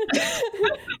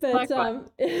 but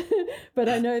but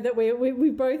I know that we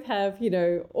both have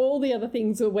all the other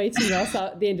things are waiting us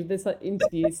at the end of this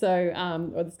interview.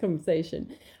 So or this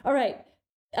conversation. All right.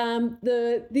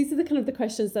 These are the kind of the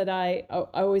questions that I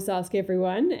always ask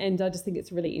everyone, and I just think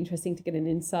it's really interesting to get an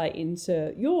insight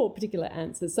into your particular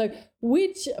answers. So,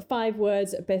 which 5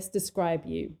 words best describe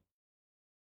you?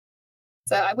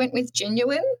 So I went with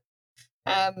genuine.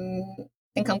 I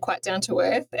think I'm quite down to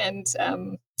earth, and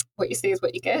what you see is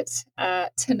what you get.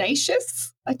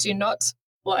 Tenacious. I do not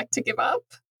like to give up.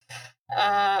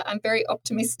 I'm very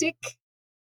optimistic.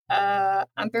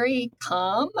 I'm very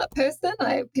calm person.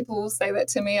 People will say that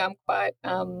to me. I'm quite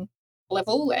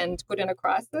level and good in a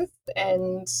crisis,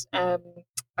 and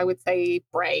I would say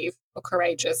brave or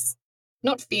courageous.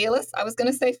 Not fearless. I was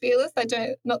going to say fearless.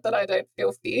 Not that I don't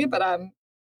feel fear, but I'm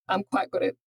quite good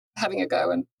at having a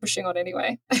go and pushing on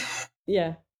anyway.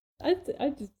 Yeah. I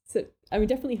mean,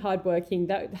 definitely hardworking.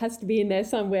 That has to be in there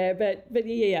somewhere. But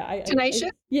yeah.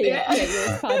 Tenacious.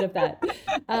 It's part of that.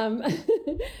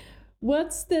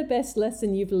 What's the best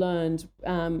lesson you've learned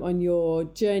on your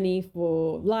journey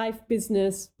for life,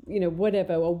 business,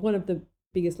 whatever, or one of the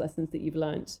biggest lessons that you've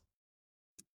learned?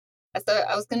 So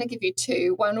I was going to give you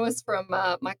 2. One was from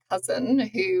my cousin,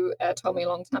 who told me a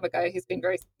long time ago. He's been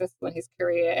very successful in his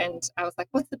career, and I was like,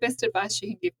 what's the best advice you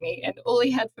can give me? And all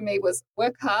he had for me was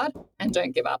work hard and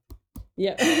don't give up.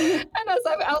 Yeah. And I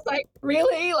was like,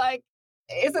 really? Like,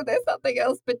 isn't there something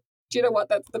else? But do you know what?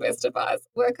 That's the best advice.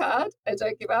 Work hard and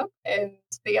don't give up. And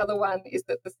the other one is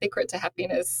that the secret to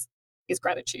happiness is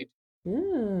gratitude.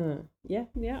 Yeah,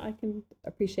 I can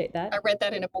appreciate that. I read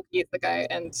that in a book years ago,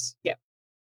 and I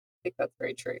think that's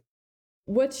very true.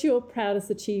 What's your proudest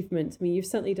achievement? I mean, you've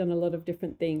certainly done a lot of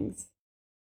different things.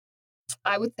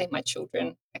 I would say my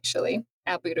children, actually,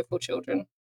 our beautiful children.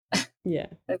 Yeah.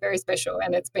 They're very special,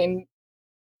 and it's been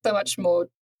so much more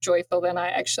joyful than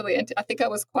I think I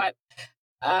was quite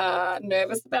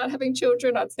nervous about having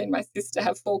children. I'd seen my sister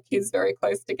have 4 kids very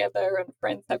close together, and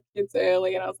friends have kids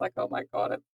early, and I was like, oh my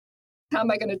God, how am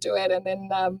I going to do it? And then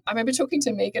I remember talking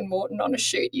to Megan Morton on a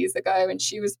shoot years ago, and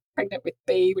she was pregnant with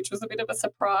B, which was a bit of a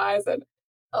surprise. And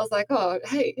I was like, oh,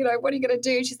 hey, what are you going to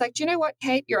do? She's like, do you know what,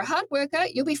 Kate? You're a hard worker.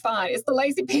 You'll be fine. It's the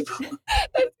lazy people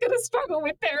that's going to struggle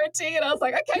with parenting. And I was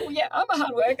like, okay, well, yeah, I'm a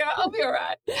hard worker. I'll be all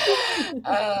right.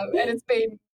 And it's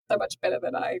been so much better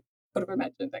than I could have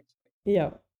imagined, actually.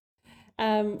 Yeah.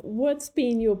 What's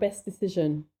been your best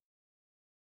decision?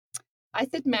 I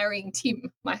said marrying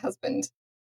Tim, my husband.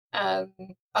 I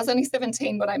was only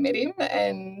 17 when I met him,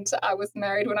 and I was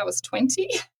married when I was 20.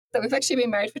 So we've actually been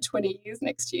married for 20 years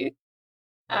next year.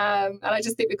 And I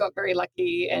just think we got very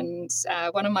lucky. And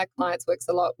one of my clients works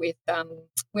a lot with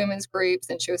women's groups,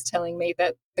 and she was telling me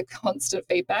that the constant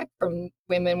feedback from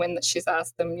women when she's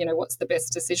asked them, what's the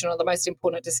best decision or the most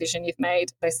important decision you've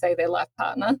made, they say their life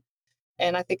partner.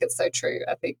 And I think it's so true.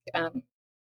 I think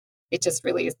it just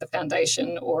really is the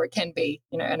foundation, or it can be,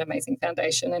 an amazing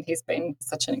foundation. And he's been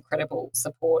such an incredible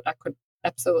support. I could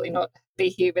absolutely not be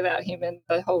here without him, and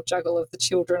the whole juggle of the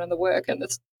children and the work and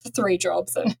the 3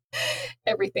 jobs and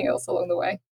everything else along the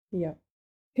way. Yeah.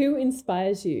 Who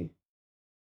inspires you?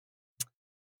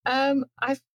 I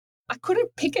I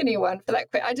couldn't pick anyone for that.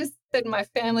 I just said my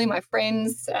family, my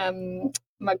friends,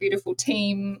 my beautiful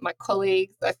team, my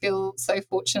colleagues. I feel so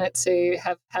fortunate to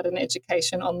have had an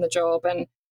education on the job and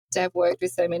to have worked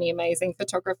with so many amazing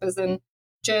photographers and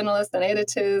journalists and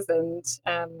editors and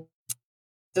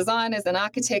designers and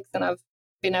architects, and I've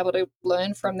been able to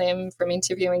learn from them, from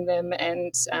interviewing them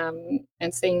and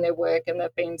seeing their work, and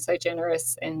they've been so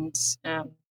generous, and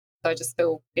so I just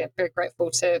feel very grateful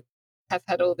to have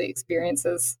had all the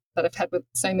experiences that I've had with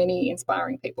so many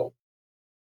inspiring people.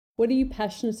 What are you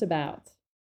passionate about?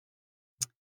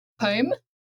 Home.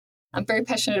 I'm very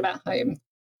passionate about home.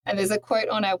 And there's a quote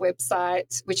on our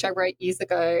website, which I wrote years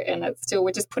ago, and it's still,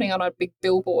 we're just putting it on a big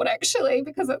billboard actually,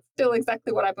 because it's still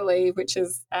exactly what I believe, which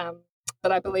is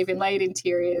that I believe in layered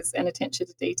interiors and attention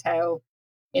to detail,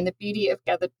 in the beauty of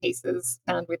gathered pieces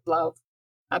found with love.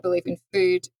 I believe in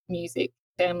food, music,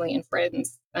 family and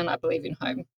friends, and I believe in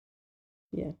home.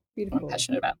 Yeah, beautiful. I'm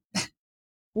passionate about.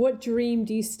 What dream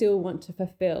do you still want to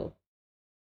fulfill?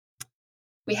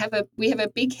 We have a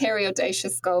big, hairy,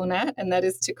 audacious goal, Nat, and that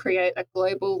is to create a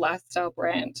global lifestyle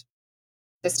brand.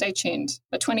 So stay tuned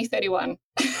for 2031.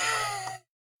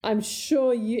 I'm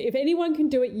sure if anyone can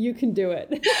do it, you can do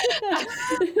it.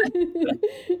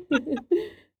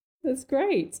 That's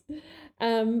great.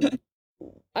 I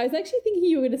was actually thinking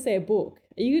you were going to say a book.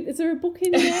 Is there a book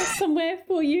in there somewhere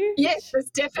for you? Yes, there's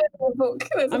definitely a book.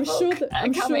 I'm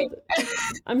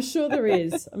sure there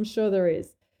is. I'm sure there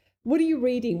is. What are you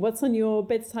reading? What's on your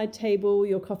bedside table,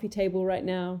 your coffee table right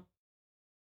now?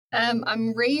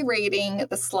 I'm rereading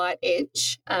The Slight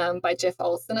Edge by Jeff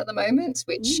Olson at the moment,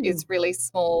 which is really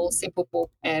small, simple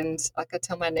book, and like I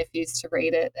tell my nephews to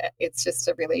read it. It's just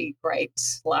a really great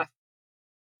life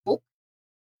book.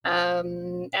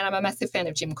 And I'm a massive fan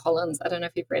of Jim Collins. I don't know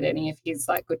if you've read any of his,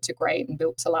 like Good to Great and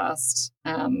Built to Last.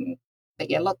 But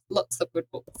yeah, lots of good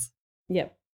books.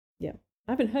 Yep.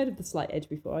 I haven't heard of The Slight Edge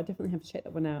before. I definitely have to check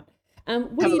that one out.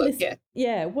 What are you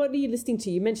listening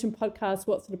to? You mentioned podcasts.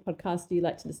 What sort of podcasts do you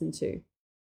like to listen to?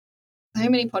 So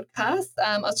many podcasts.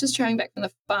 I was just driving back from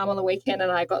the farm on the weekend,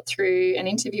 and I got through an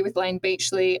interview with Layne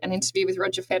Beachley, an interview with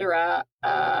Roger Federer,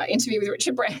 interview with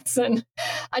Richard Branson.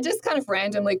 I just kind of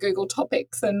randomly Google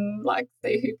topics and like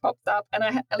see who pops up. And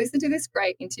I listened to this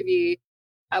great interview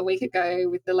a week ago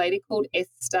with the lady called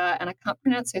Esther, and I can't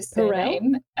pronounce her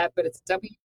surname, but it's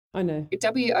Wojcicki. Okay.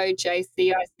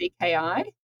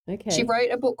 She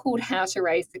wrote a book called How to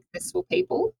Raise Successful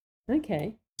People.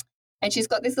 Okay. And she's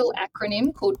got this little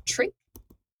acronym called TRIC,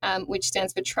 which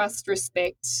stands for Trust,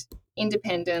 Respect,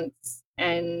 Independence,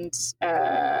 and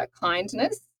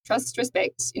Kindness. Trust,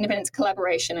 Respect, Independence,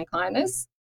 Collaboration, and Kindness.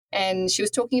 And she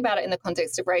was talking about it in the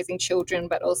context of raising children,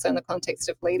 but also in the context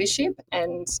of leadership.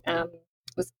 And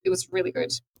it was really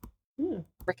good.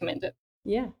 Recommend it.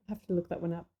 Yeah, I have to look that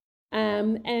one up.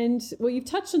 And well, you've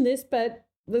touched on this, but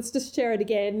let's just share it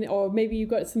again, or maybe you've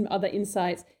got some other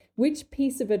insights. Which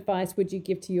piece of advice would you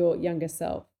give to your younger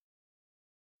self?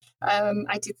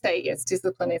 I did say, yes,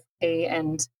 discipline is key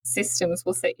and systems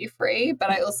will set you free. But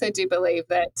I also do believe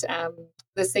that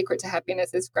the secret to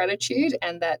happiness is gratitude,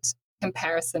 and that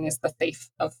comparison is the thief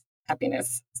of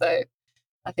happiness. So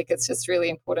I think it's just really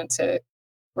important to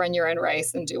run your own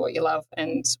race and do what you love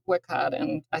and work hard.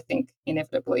 And I think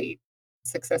inevitably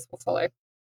success will follow.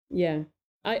 Yeah.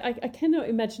 I cannot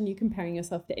imagine you comparing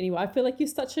yourself to anyone. I feel like you're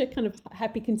such a kind of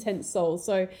happy, content soul.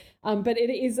 So, but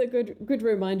it is a good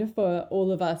reminder for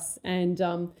all of us. And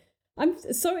I'm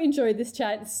so enjoyed this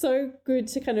chat. It's so good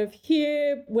to kind of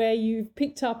hear where you've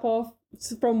picked up off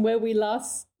from where we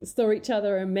last saw each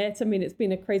other and met. I mean, it's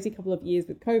been a crazy couple of years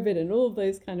with COVID and all of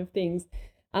those kind of things.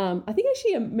 I think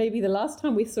actually maybe the last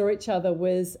time we saw each other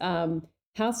was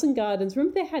House and Gardens.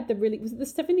 Remember they had was it the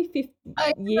 75th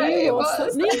year or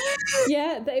something?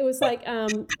 Yeah, it was like,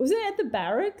 was it at the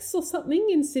barracks or something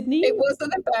in Sydney? It was at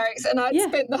the barracks, and I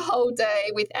spent the whole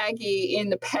day with Aggie in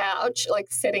the pouch, like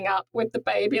setting up with the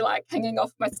baby, like hanging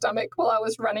off my stomach while I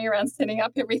was running around setting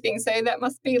up everything. So that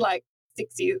must be like 5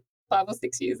 or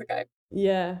 6 years ago.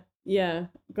 Yeah.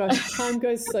 Gosh, time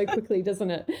goes so quickly,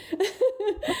 doesn't it?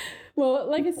 Well,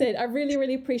 like I said, I really,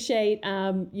 really appreciate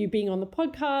you being on the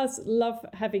podcast. Love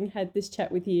having had this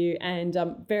chat with you, and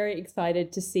I'm very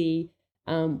excited to see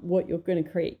what you're going to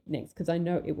create next, because I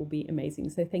know it will be amazing.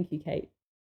 So thank you, Kate.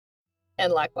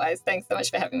 And likewise, thanks so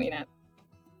much for having me, Nat.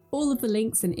 All of the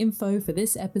links and info for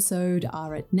this episode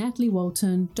are at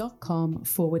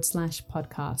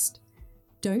nataliewalton.com/podcast.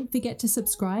 Don't forget to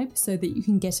subscribe so that you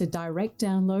can get a direct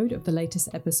download of the latest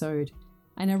episode.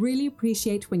 And I really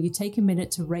appreciate when you take a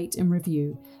minute to rate and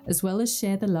review, as well as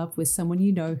share the love with someone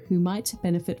you know who might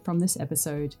benefit from this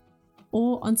episode,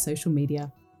 or on social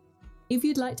media. If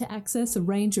you'd like to access a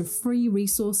range of free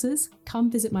resources,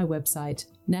 come visit my website,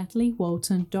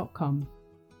 nataliewalton.com.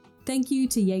 Thank you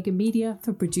to Jaeger Media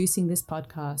for producing this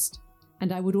podcast.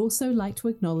 And I would also like to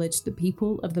acknowledge the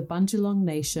people of the Bundjalung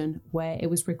Nation where it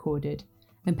was recorded,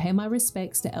 and pay my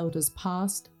respects to elders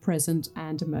past, present,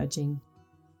 and emerging.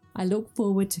 I look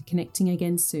forward to connecting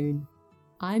again soon.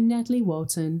 I'm Natalie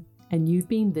Walton, and you've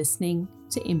been listening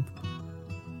to Imp.